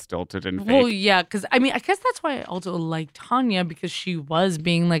weird and stilted and fake. Well, yeah, because I mean, I guess that's why I also like Tanya because she was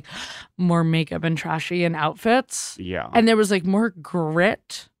being like more makeup and trashy in outfits. Yeah. And there was like more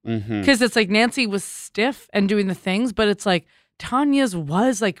grit because it's like Nancy was stiff and doing the things, but it's like Tanya's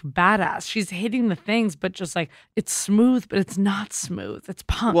was like badass. She's hitting the things, but just like it's smooth, but it's not smooth. It's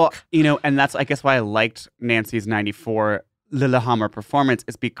punk. Well, you know, and that's, I guess, why I liked Nancy's 94 Lillehammer performance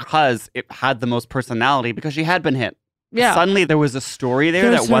is because it had the most personality because she had been hit. Yeah. Suddenly there was a story there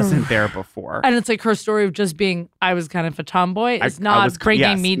There's that wasn't there before. And it's like her story of just being, I was kind of a tomboy is not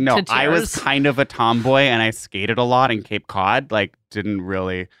bringing me to tears. I was kind of a tomboy and I skated a lot in Cape Cod, like didn't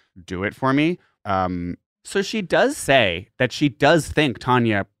really do it for me. So she does say that she does think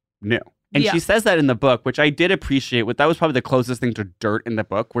Tanya knew. And Yeah. she says that in the book, which I did appreciate. That was probably the closest thing to dirt in the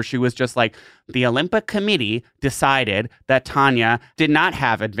book, where she was just like, the Olympic Committee decided that Tanya did not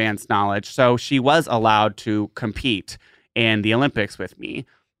have advanced knowledge, so she was allowed to compete in the Olympics with me.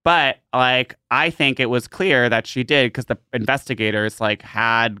 But like, I think it was clear that she did because the investigators like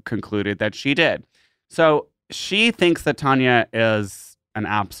had concluded that she did. So she thinks that Tanya is an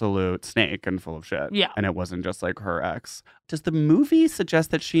absolute snake and full of shit. Yeah. And it wasn't just like her ex. Does the movie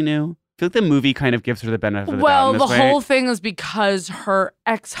suggest that she knew? I feel like the movie kind of gives her the benefit of the doubt in this way. Whole thing is because her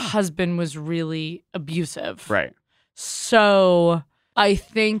ex-husband was really abusive. Right. So I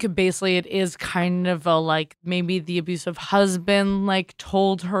think basically it is kind of a like maybe the abusive husband like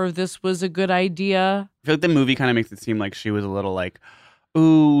told her this was a good idea. I feel like the movie kind of makes it seem like she was a little like,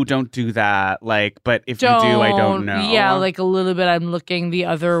 ooh, don't do that. Like, but if you do, I don't know. Yeah, like a little bit I'm looking the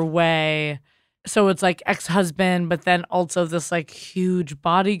other way. So it's like ex-husband, but then also this like huge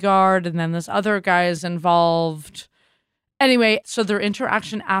bodyguard, and then this other guy is involved. Anyway, so their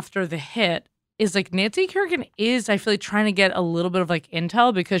interaction after the hit is like Nancy Kerrigan is, I feel like, trying to get a little bit of like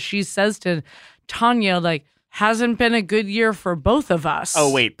intel because she says to Tanya, like, hasn't been a good year for both of us.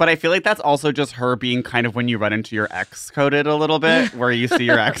 Oh, wait. But I feel like that's also just her being kind of when you run into your ex coded a little bit, where you see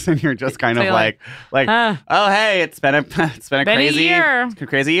your ex and you're just kind of like, oh, hey, it's been a crazy year. It's a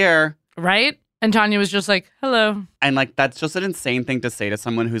crazy year. Right? And Tanya was just like, hello. And like, that's just an insane thing to say to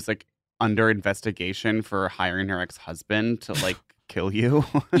someone who's like under investigation for hiring her ex-husband to like kill you.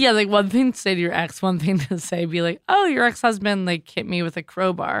 Yeah, like one thing to say to your ex, one thing to say, be like, oh, your ex-husband like hit me with a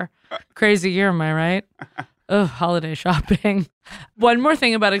crowbar. Crazy year, am I right? Ugh, holiday shopping. One more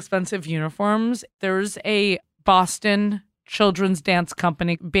thing about expensive uniforms. There's a Boston children's dance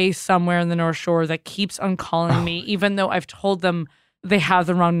company based somewhere in the North Shore that keeps on calling me, even though I've told them they have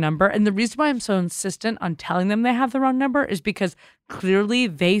the wrong number. And the reason why I'm so insistent on telling them they have the wrong number is because clearly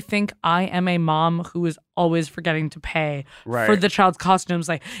they think I am a mom who is always forgetting to pay for the child's costumes.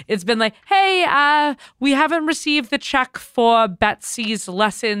 Like, it's been like, hey, we haven't received the check for Betsy's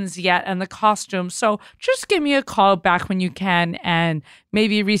lessons yet and the costume. So just give me a call back when you can and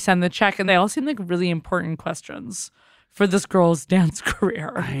maybe resend the check. And they all seem like really important questions for this girl's dance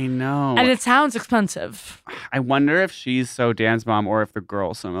career. I know. And it sounds expensive. I wonder if she's so dance mom or if the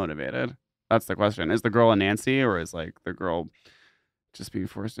girl's so motivated. That's the question. Is the girl a Nancy or is like the girl just being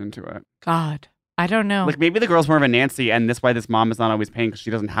forced into it? God, I don't know. Like maybe the girl's more of a Nancy and that's why this mom is not always paying because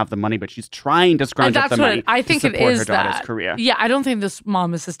she doesn't have the money, but she's trying to scrounge up the money I think to support it is her daughter's that. career. Yeah, I don't think this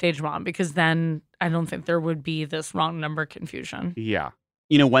mom is a stage mom because then I don't think there would be this wrong number confusion. Yeah.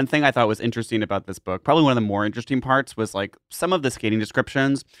 You know, one thing I thought was interesting about this book, probably one of the more interesting parts, was like some of the skating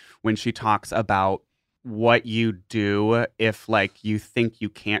descriptions when she talks about what you do if like you think you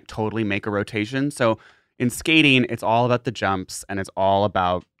can't totally make a rotation. So in skating, it's all about the jumps and it's all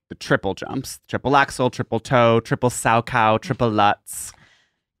about the triple jumps, triple axel, triple toe, triple sow cow, triple lutz.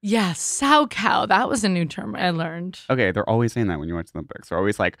 Yeah, sow cow. That was a new term I learned. Okay, they're always saying that when you watch the Olympics. They're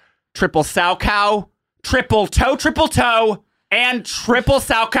always like triple sow cow, triple toe, and triple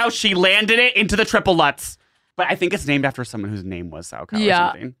sow cow. She landed it into the triple lutz. But I think it's named after someone whose name was sow cow or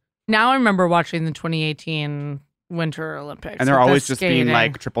something. Now I remember watching the 2018 Winter Olympics. And they're always just being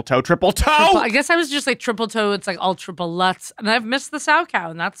like triple toe. I guess I was just like triple toe. It's like all triple lutz. And I've missed the sow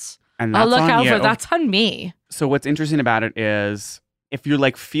cow. And that's I'll look on out you. for that's on me. So what's interesting about it is if you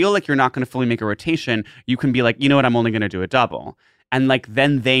like feel like you're not going to fully make a rotation, you can be like, you know what, I'm only going to do a double. And like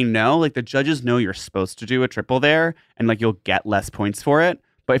then they know, like the judges know you're supposed to do a triple there and like you'll get less points for it.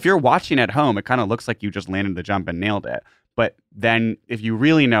 But if you're watching at home, it kind of looks like you just landed the jump and nailed it. But then if you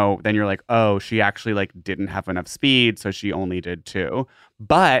really know, then you're like, oh, she actually like didn't have enough speed, so she only did two.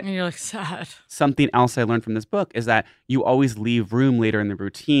 But and you're like sad. Something else I learned from this book is that you always leave room later in the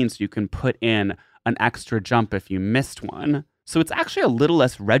routine so you can put in an extra jump if you missed one. So it's actually a little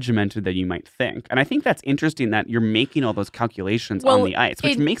less regimented than you might think. And I think that's interesting that you're making all those calculations on the ice,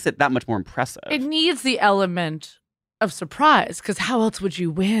 which makes it that much more impressive. It needs the element of surprise, because how else would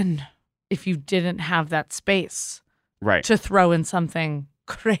you win if you didn't have that space to throw in something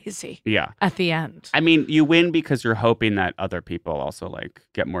crazy at the end? I mean, you win because you're hoping that other people also like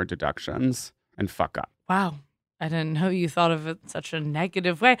get more deductions and fuck up. Wow. I didn't know you thought of it in such a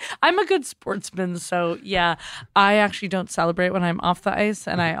negative way. I'm a good sportsman, so yeah, I actually don't celebrate when I'm off the ice,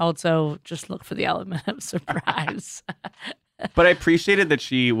 and I also just look for the element of surprise. But I appreciated that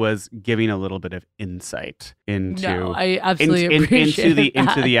she was giving a little bit of insight into I absolutely appreciate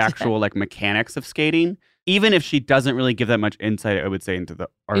into the actual like mechanics of skating. Even if she doesn't really give that much insight, I would say into the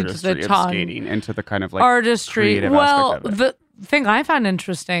artistry of skating, into the kind of like artistry. creative Well, aspect of it. the thing I found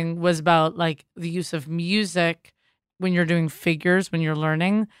interesting was about like the use of music when you're doing figures, when you're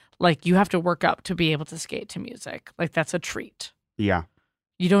learning. Like you have to work up to be able to skate to music. Like that's a treat. Yeah.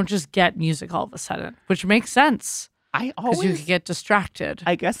 You don't just get music all of a sudden, which makes sense. Because you could get distracted.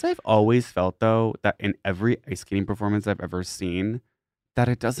 I guess I've always felt though that in every ice skating performance I've ever seen, that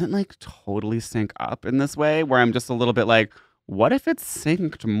it doesn't like totally sync up in this way where I'm just a little bit like, what if it's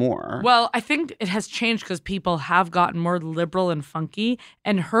synced more? Well, I think it has changed because people have gotten more liberal and funky.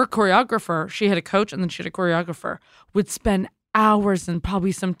 And her choreographer, she had a coach and then she had a choreographer, would spend hours in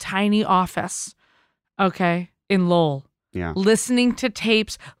probably some tiny office, in Lowell. Yeah. Listening to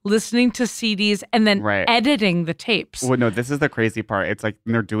tapes, listening to CDs, and then editing the tapes. Well, no, this is the crazy part. It's like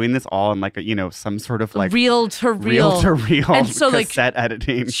they're doing this all in like some sort of like reel to reel and so cassette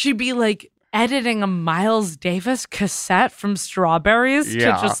editing. She'd be like editing a Miles Davis cassette from Strawberries to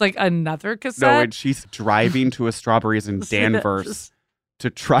just like another cassette. No, and she's driving to a Strawberries in Danvers to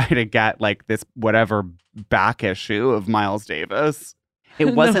try to get like this whatever back issue of Miles Davis.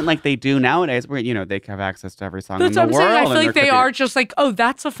 It wasn't like they do nowadays where, they have access to every song in the world. I feel like they are just like, oh,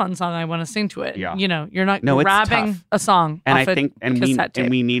 that's a fun song. I want to sing to it. Yeah. You're not grabbing a song and off I think, and cassette tape. And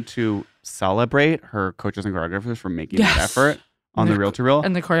we need to celebrate her coaches and choreographers for making that effort on the reel-to-reel.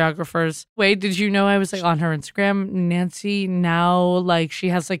 And the choreographers. Wait, did you know I was like on her Instagram? Nancy now, like she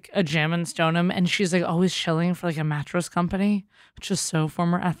has like a gym in Stoneham and she's like always chilling for like a mattress company, which is so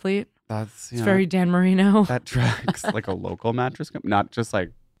former athlete. It's very Dan Marino. That tracks like a local mattress company, not just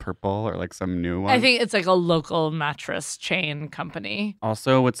like Purple or like some new one. I think it's like a local mattress chain company.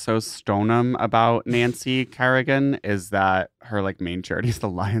 Also, what's so Stoneham about Nancy Kerrigan is that her like main charity is the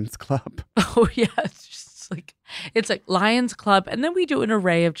Lions Club. Oh yeah, it's like Lions Club, and then we do an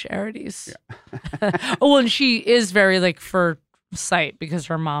array of charities. Yeah. And she is very like for sight because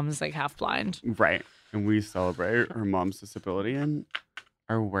her mom is like half blind. Right, and we celebrate her mom's disability and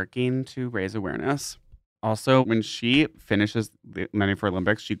are working to raise awareness. Also, when she finishes the 94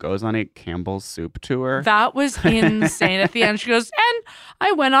 Olympics, she goes on a Campbell's Soup tour. That was insane. At the end, she goes, and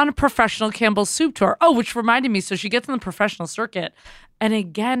I went on a professional Campbell's Soup tour. Oh, which reminded me, so she gets on the professional circuit. And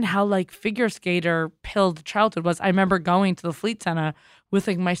again, how like figure skater pilled childhood was. I remember going to the Fleet Center with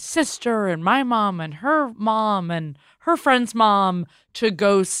like my sister and my mom and her friend's mom to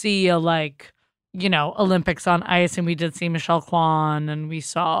go see a Olympics on ice, and we did see Michelle Kwan, and we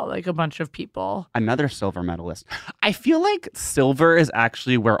saw like a bunch of people. Another silver medalist. I feel like silver is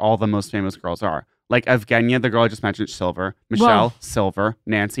actually where all the most famous girls are. Like Evgenia, the girl I just mentioned, silver. Michelle, silver.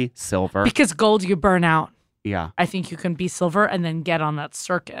 Nancy, silver. Because gold, you burn out. Yeah. I think you can be silver and then get on that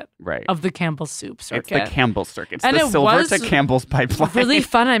circuit of the Campbell's Soup circuit. It's the Campbell's circuit. It's the silver to Campbell's pipeline. Really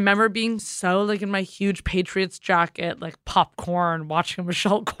fun. I remember being so like in my huge Patriots jacket, like popcorn, watching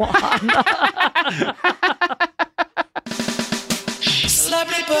Michelle Kwan.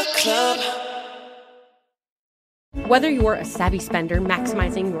 Celebrity Book Club. Whether you're a savvy spender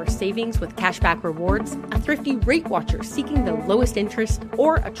maximizing your savings with cashback rewards, a thrifty rate watcher seeking the lowest interest,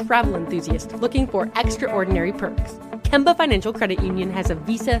 or a travel enthusiast looking for extraordinary perks, Kemba Financial Credit Union has a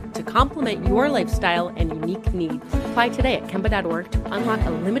visa to complement your lifestyle and unique needs. Apply today at Kemba.org to unlock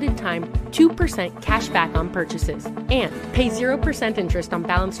a limited time 2% cash back on purchases and pay 0% interest on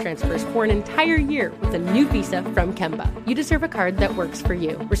balance transfers for an entire year with a new visa from Kemba. You deserve a card that works for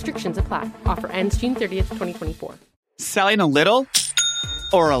you. Restrictions apply. Offer ends June 30th, 2024. Selling a little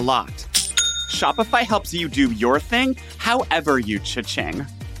or a lot? Shopify helps you do your thing however you cha-ching.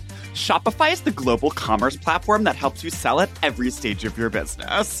 Shopify is the global commerce platform that helps you sell at every stage of your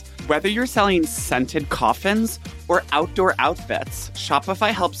business. Whether you're selling scented coffins or outdoor outfits,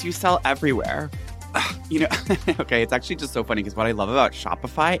 Shopify helps you sell everywhere. Okay, it's actually just so funny because what I love about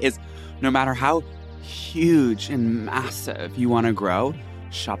Shopify is no matter how huge and massive you want to grow,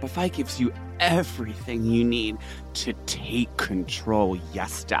 Shopify gives you everything you need to take control,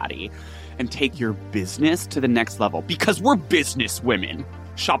 yes, daddy, and take your business to the next level because we're business women.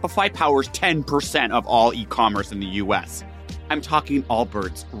 Shopify powers 10% of all e-commerce in the US. I'm talking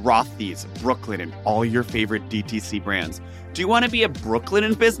Allbirds, Rothy's, Brooklyn, and all your favorite DTC brands. Do you want to be a Brooklyn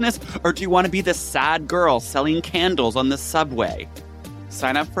in business, or do you want to be the sad girl selling candles on the subway?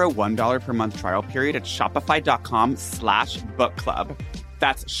 Sign up for a $1 per month trial period at shopify.com/book club.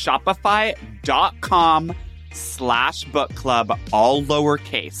 That's shopify.com/book club, all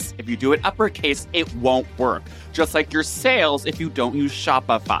lowercase. If you do it uppercase, it won't work. Just like your sales if you don't use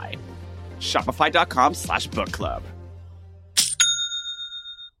Shopify. Shopify.com/book club.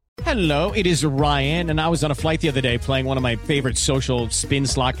 Hello, it is Ryan, and I was on a flight the other day playing one of my favorite social spin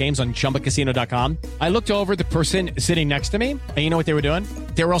slot games on ChumbaCasino.com. I looked over at the person sitting next to me, and you know what they were doing?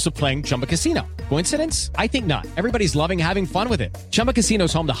 They were also playing Chumba Casino. Coincidence? I think not. Everybody's loving having fun with it. Chumba Casino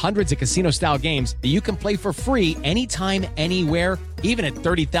is home to hundreds of casino-style games that you can play for free anytime, anywhere, even at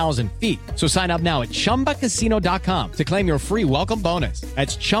 30,000 feet. So sign up now at ChumbaCasino.com to claim your free welcome bonus.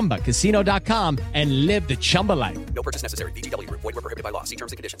 That's ChumbaCasino.com and live the Chumba life. No purchase necessary. VGW. Void where prohibited by law. See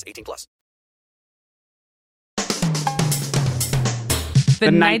terms and conditions. 18+. The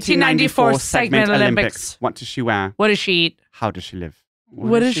 1994 segment Olympics. What does she wear? What does she eat? How does she live?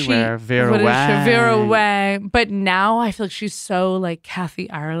 What does she wear? Vera Vera Wang. But now I feel like she's so like Kathy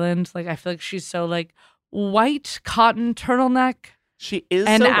Ireland. Like I feel like she's so like white cotton turtleneck. She is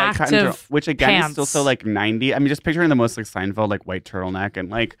and so white cotton active which again pants. is still so like 90. I mean, just picturing the most like Seinfeld like white turtleneck and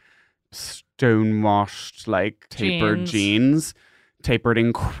like stone-washed like tapered jeans, tapered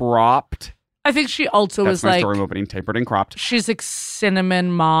and cropped. I think she also That's was my like story opening, tapered and cropped. she's like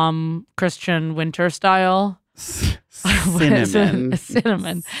cinnamon mom Christian Winter style. Cinnamon.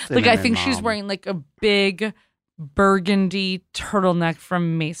 Cinnamon. Like I think she's mom. wearing like a big burgundy turtleneck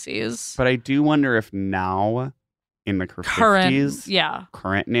from Macy's. But I do wonder if now in like her Current, 50s, yeah.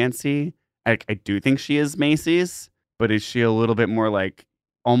 current Nancy, I do think she is Macy's, but is she a little bit more like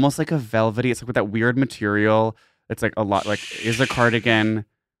almost like a velvety? It's like with that weird material. It's like a lot like is a cardigan,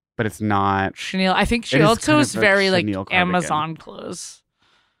 but it's not. Chanel. I think she It is also kind is of a very like Chanel cardigan. Amazon clothes.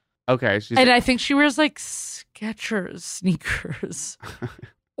 Okay. She's And like, I think she wears like Skechers sneakers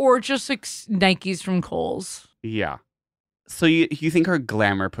or just like Nikes from Kohl's. yeah. So you think her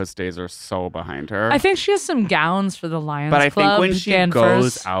glamour puss days are so behind her? I think she has some gowns for the Lions But I Club. think when she Danvers.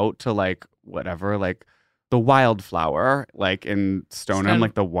 goes out to like whatever, like the Wildflower, like in Stoneham,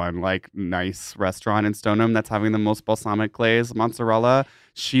 like the one like nice restaurant in Stoneham that's having the most balsamic glaze mozzarella,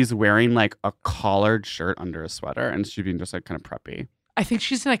 she's wearing like a collared shirt under a sweater and she's being just like kind of preppy. I think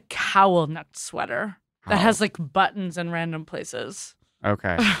she's in a cowl neck sweater that How? has like buttons in random places.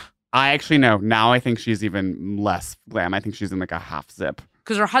 Okay. I actually know. Now I think she's even less glam. I think she's in like a half zip.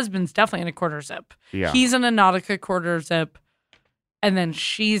 Because her husband's definitely in a quarter zip. Yeah. He's in a Nautica quarter zip. And then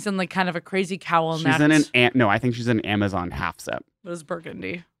she's in like kind of a crazy cowl She's neck. in no, I think she's in Amazon half zip. It was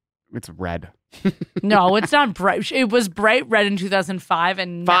burgundy. It's red. No, it's not bright. It was bright red in 2005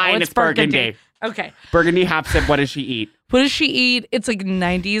 and now Fine, it's burgundy. Okay. Burgundy half zip. What does she eat? What does she eat? It's like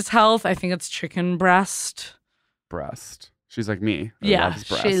 90s health. I think it's chicken breast. Breast. She's like me. That Yeah, loves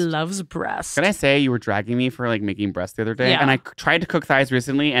breast. she loves breast. Can I say you were dragging me for like making breast the other day? Yeah. And I tried to cook thighs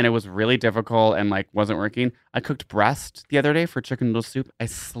recently and it was really difficult and like wasn't working. I cooked breast the other day for chicken noodle soup. I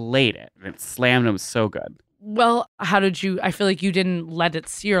slayed it. And it slammed and it was so good. Well, how did you? I feel like you didn't let it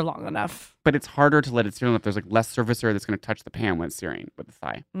sear long enough. But it's harder to let it sear if there's like less surface area that's going to touch the pan when it's searing with the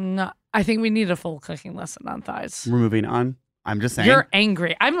thigh. No, I think we need a full cooking lesson on thighs. We're moving on. I'm just saying. You're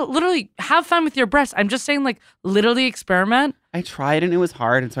angry. I'm literally have fun with your breast. I'm just saying, like, literally experiment. I tried and it was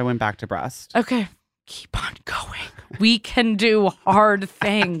hard, and so I went back to breast. Okay, keep on going. We can do hard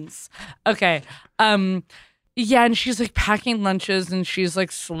things. Okay. Yeah, and she's like packing lunches, and she's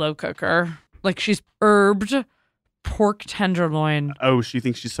like slow cooker. Like she's herbed pork tenderloin. Oh, she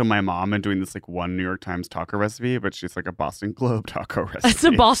thinks she's so my mom and doing this like one New York Times taco recipe, but she's like a Boston Globe taco recipe. It's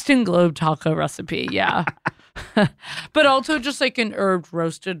a Boston Globe taco recipe, yeah. But also just like an herbed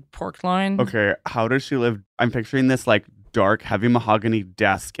roasted pork loin. Okay, how does she live? I'm picturing this like dark, heavy mahogany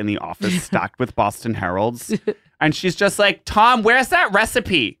desk in the office stacked with Boston Heralds. And she's just like, Tom, where's that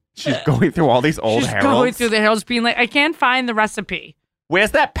recipe? She's going through all these old She's Heralds. going through the Heralds being like, I can't find the recipe.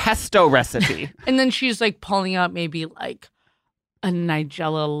 Where's that pesto recipe? And then she's like pulling out maybe like a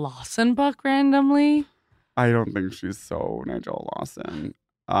Nigella Lawson book randomly. I don't think she's so Nigel Lawson.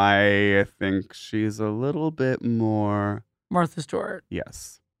 I think she's a little bit more... Martha Stewart.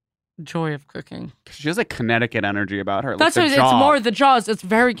 Yes. Joy of cooking. She has a Connecticut energy about her. That's like what the it's jaw. more the Jaws. It's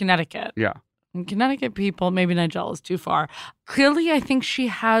very Connecticut. Yeah. And Connecticut people, maybe Nigel is too far. Clearly, I think she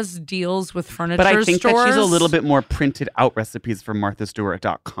has deals with furniture But I think stores. that she's a little bit more printed out recipes from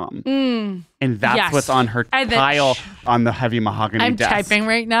marthastewart.com. And that's Yes. what's on her And then pile on the heavy mahogany I'm desk. typing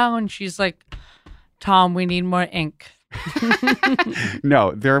right now, and she's like, Tom, we need more ink.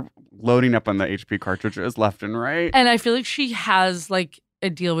 No, they're loading up on the HP cartridges left and right. And I feel like she has like a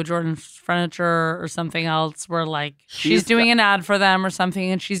deal with Jordan's Furniture or something else where like she's doing an ad for them or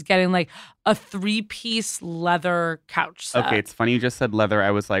something, and she's getting like a 3-piece leather couch set. Okay, it's funny you just said leather.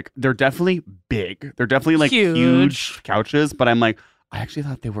 I was like, they're definitely big. They're definitely like Huge. huge couches, but I'm like, I actually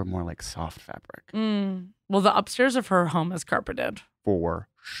thought they were more like soft fabric. Well, the upstairs of her home is carpeted. For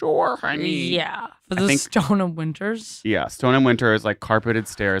sure, honey. Yeah. For I the think- Stone of Winters. Yeah, Stone and Winter is like carpeted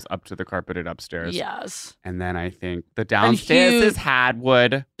stairs up to the carpeted upstairs. Yes. And then I think the downstairs huge- is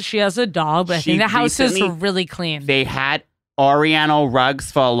Hadwood. She has a dog, but I She think the house is recently- really clean. They had Oriental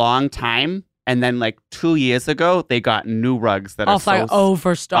rugs for a long time. And then like 2 years ago, they got new rugs that Off are like so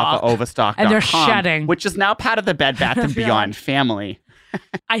Overstock. off of Overstock. And they're shedding. Which is now part of the Bed Bath & Beyond family.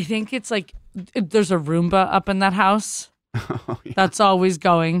 I think it's like there's a Roomba up in that house. Oh, yeah. That's always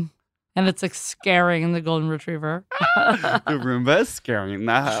going. And it's like scaring the golden retriever. The Roomba is scaring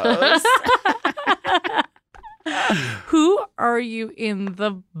the house. Who are you in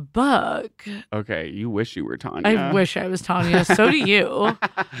the book? Okay, you wish you were Tanya. I wish I was Tanya. So do you.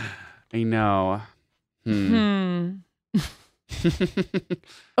 I know.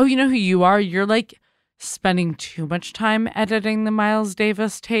 Oh, you know who you are? You're like spending too much time editing the Miles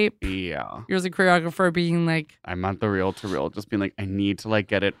Davis tape. Yeah. You're the choreographer being like, I'm at the reel to reel, just being like, I need to like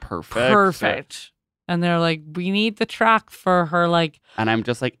get it perfect. Perfect. And they're like, we need the track for her like and I'm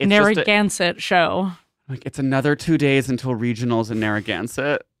just like, it's Narragansett show. Like, it's another 2 days until regionals in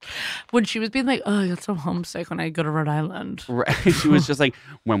Narragansett. When she was being like, oh, I get so homesick when I go to Rhode Island. Right. She was just like,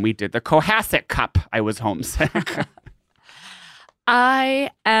 when we did the Cohasset Cup, I was homesick.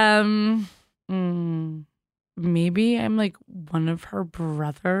 I am, maybe I'm like one of her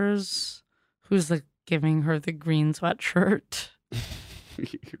brothers who's like giving her the green sweatshirt.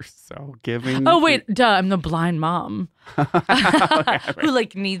 You're so giving. Oh, wait, duh, I'm the blind mom who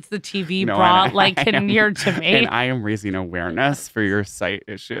like needs the TV brought in here to me. And I am raising awareness for your sight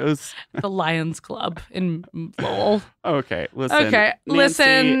issues. The Lions Club in Lowell. Okay,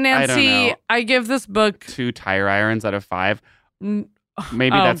 listen. Nancy, I give this book 2 tire irons out of 5. Maybe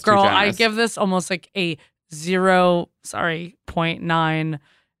that's girl, too generous. I give this almost like a 0.9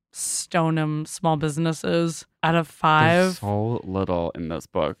 Stoneham small businesses out of 5. There's so little in this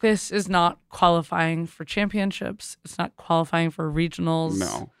book. This is not qualifying for championships. It's not qualifying for regionals.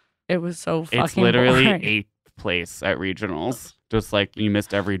 No. It was so fucking It's literally boring. 8th place at regionals. Just like you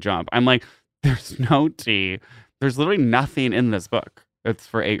missed every jump. I'm like, there's no tea. There's literally nothing in this book. It's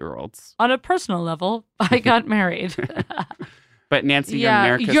for 8-year-olds. On a personal level, I got married. But Nancy, you're Yeah,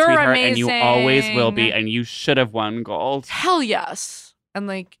 America's you're sweetheart, and you always will amazing. be, and you should have won gold. Hell yes. And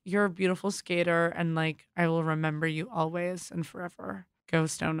like, you're a beautiful skater, and like, I will remember you always and forever. Go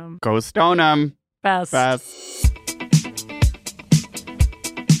Stoneham. Go Stoneham. Best.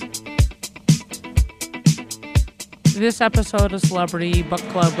 This episode of Celebrity Book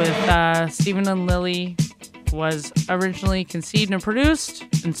Club with Stephen and Lily was originally conceived and produced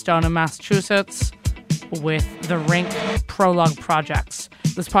in Stoneham, Massachusetts with the Rink Prologue Projects.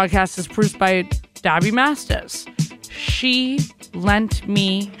 This podcast is produced by Dabby Mastis. She lent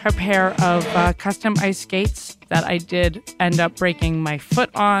me her pair of custom ice skates that I did end up breaking my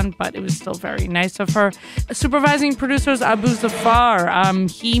foot on, but it was still very nice of her. Supervising producers Abu Zafar.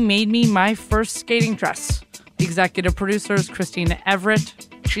 He made me my first skating dress. The executive producer is Christina Everett.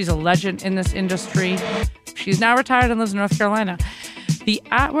 She's a legend in this industry. She's now retired and lives in North Carolina. The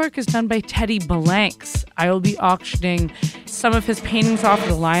artwork is done by Teddy Blanks. I will be auctioning some of his paintings off at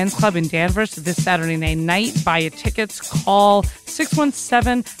the Lions Club in Danvers this Saturday night. Buy your tickets. Call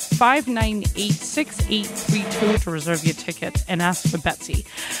 617-598-6832 to reserve your ticket and ask for Betsy.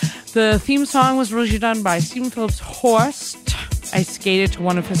 The theme song was originally done by Stephen Phillips Horst. I skated to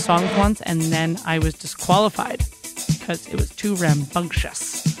one of his songs once and then I was disqualified because it was too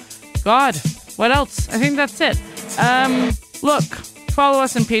rambunctious. God, what else? I think that's it. Look, follow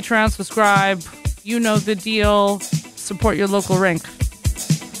us on Patreon, subscribe. You know the deal. Support your local rink.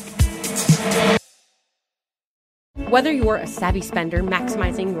 Whether you're a savvy spender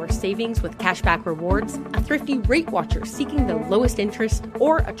maximizing your savings with cashback rewards, a thrifty rate watcher seeking the lowest interest,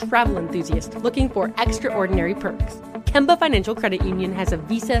 or a travel enthusiast looking for extraordinary perks, Kemba Financial Credit Union has a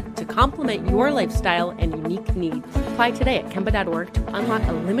visa to complement your lifestyle and unique needs. Apply today at Kemba.org to unlock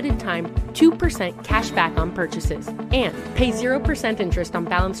a limited time 2% cash back on purchases and pay 0% interest on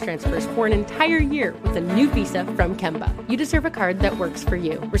balance transfers for an entire year with a new visa from Kemba. You deserve a card that works for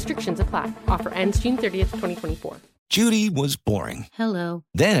you. Restrictions apply. Offer ends June 30th, 2024. Judy was boring. Hello.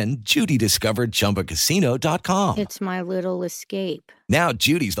 Then Judy discovered ChumbaCasino.com. It's my little escape. Now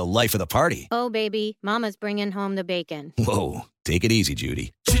Judy's the life of the party. Oh, baby, mama's bringing home the bacon. Whoa, take it easy,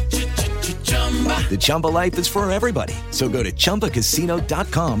 Judy. The Chumba life is for everybody. So go to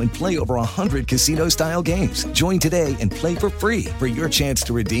ChumbaCasino.com and play over 100 casino-style games. Join today and play for free for your chance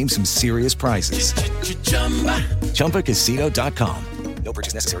to redeem some serious prizes. ChumbaCasino.com. No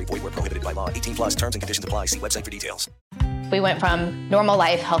purchase necessary. Void where prohibited by law. 18 plus terms and conditions apply. See website for details. We went from normal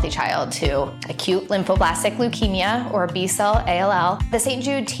life, healthy child to acute lymphoblastic leukemia or B-cell ALL. The St.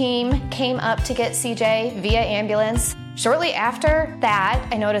 Jude team came up to get CJ via ambulance. Shortly after that,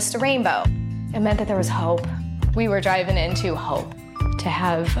 I noticed a rainbow. It meant that there was hope. We were driving into hope. To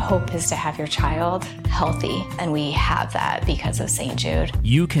have hope is to have your child healthy, and we have that because of St. Jude.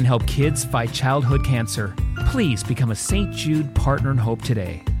 You can help kids fight childhood cancer. Please become a St. Jude Partner in Hope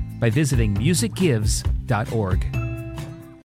today by visiting musicgives.org.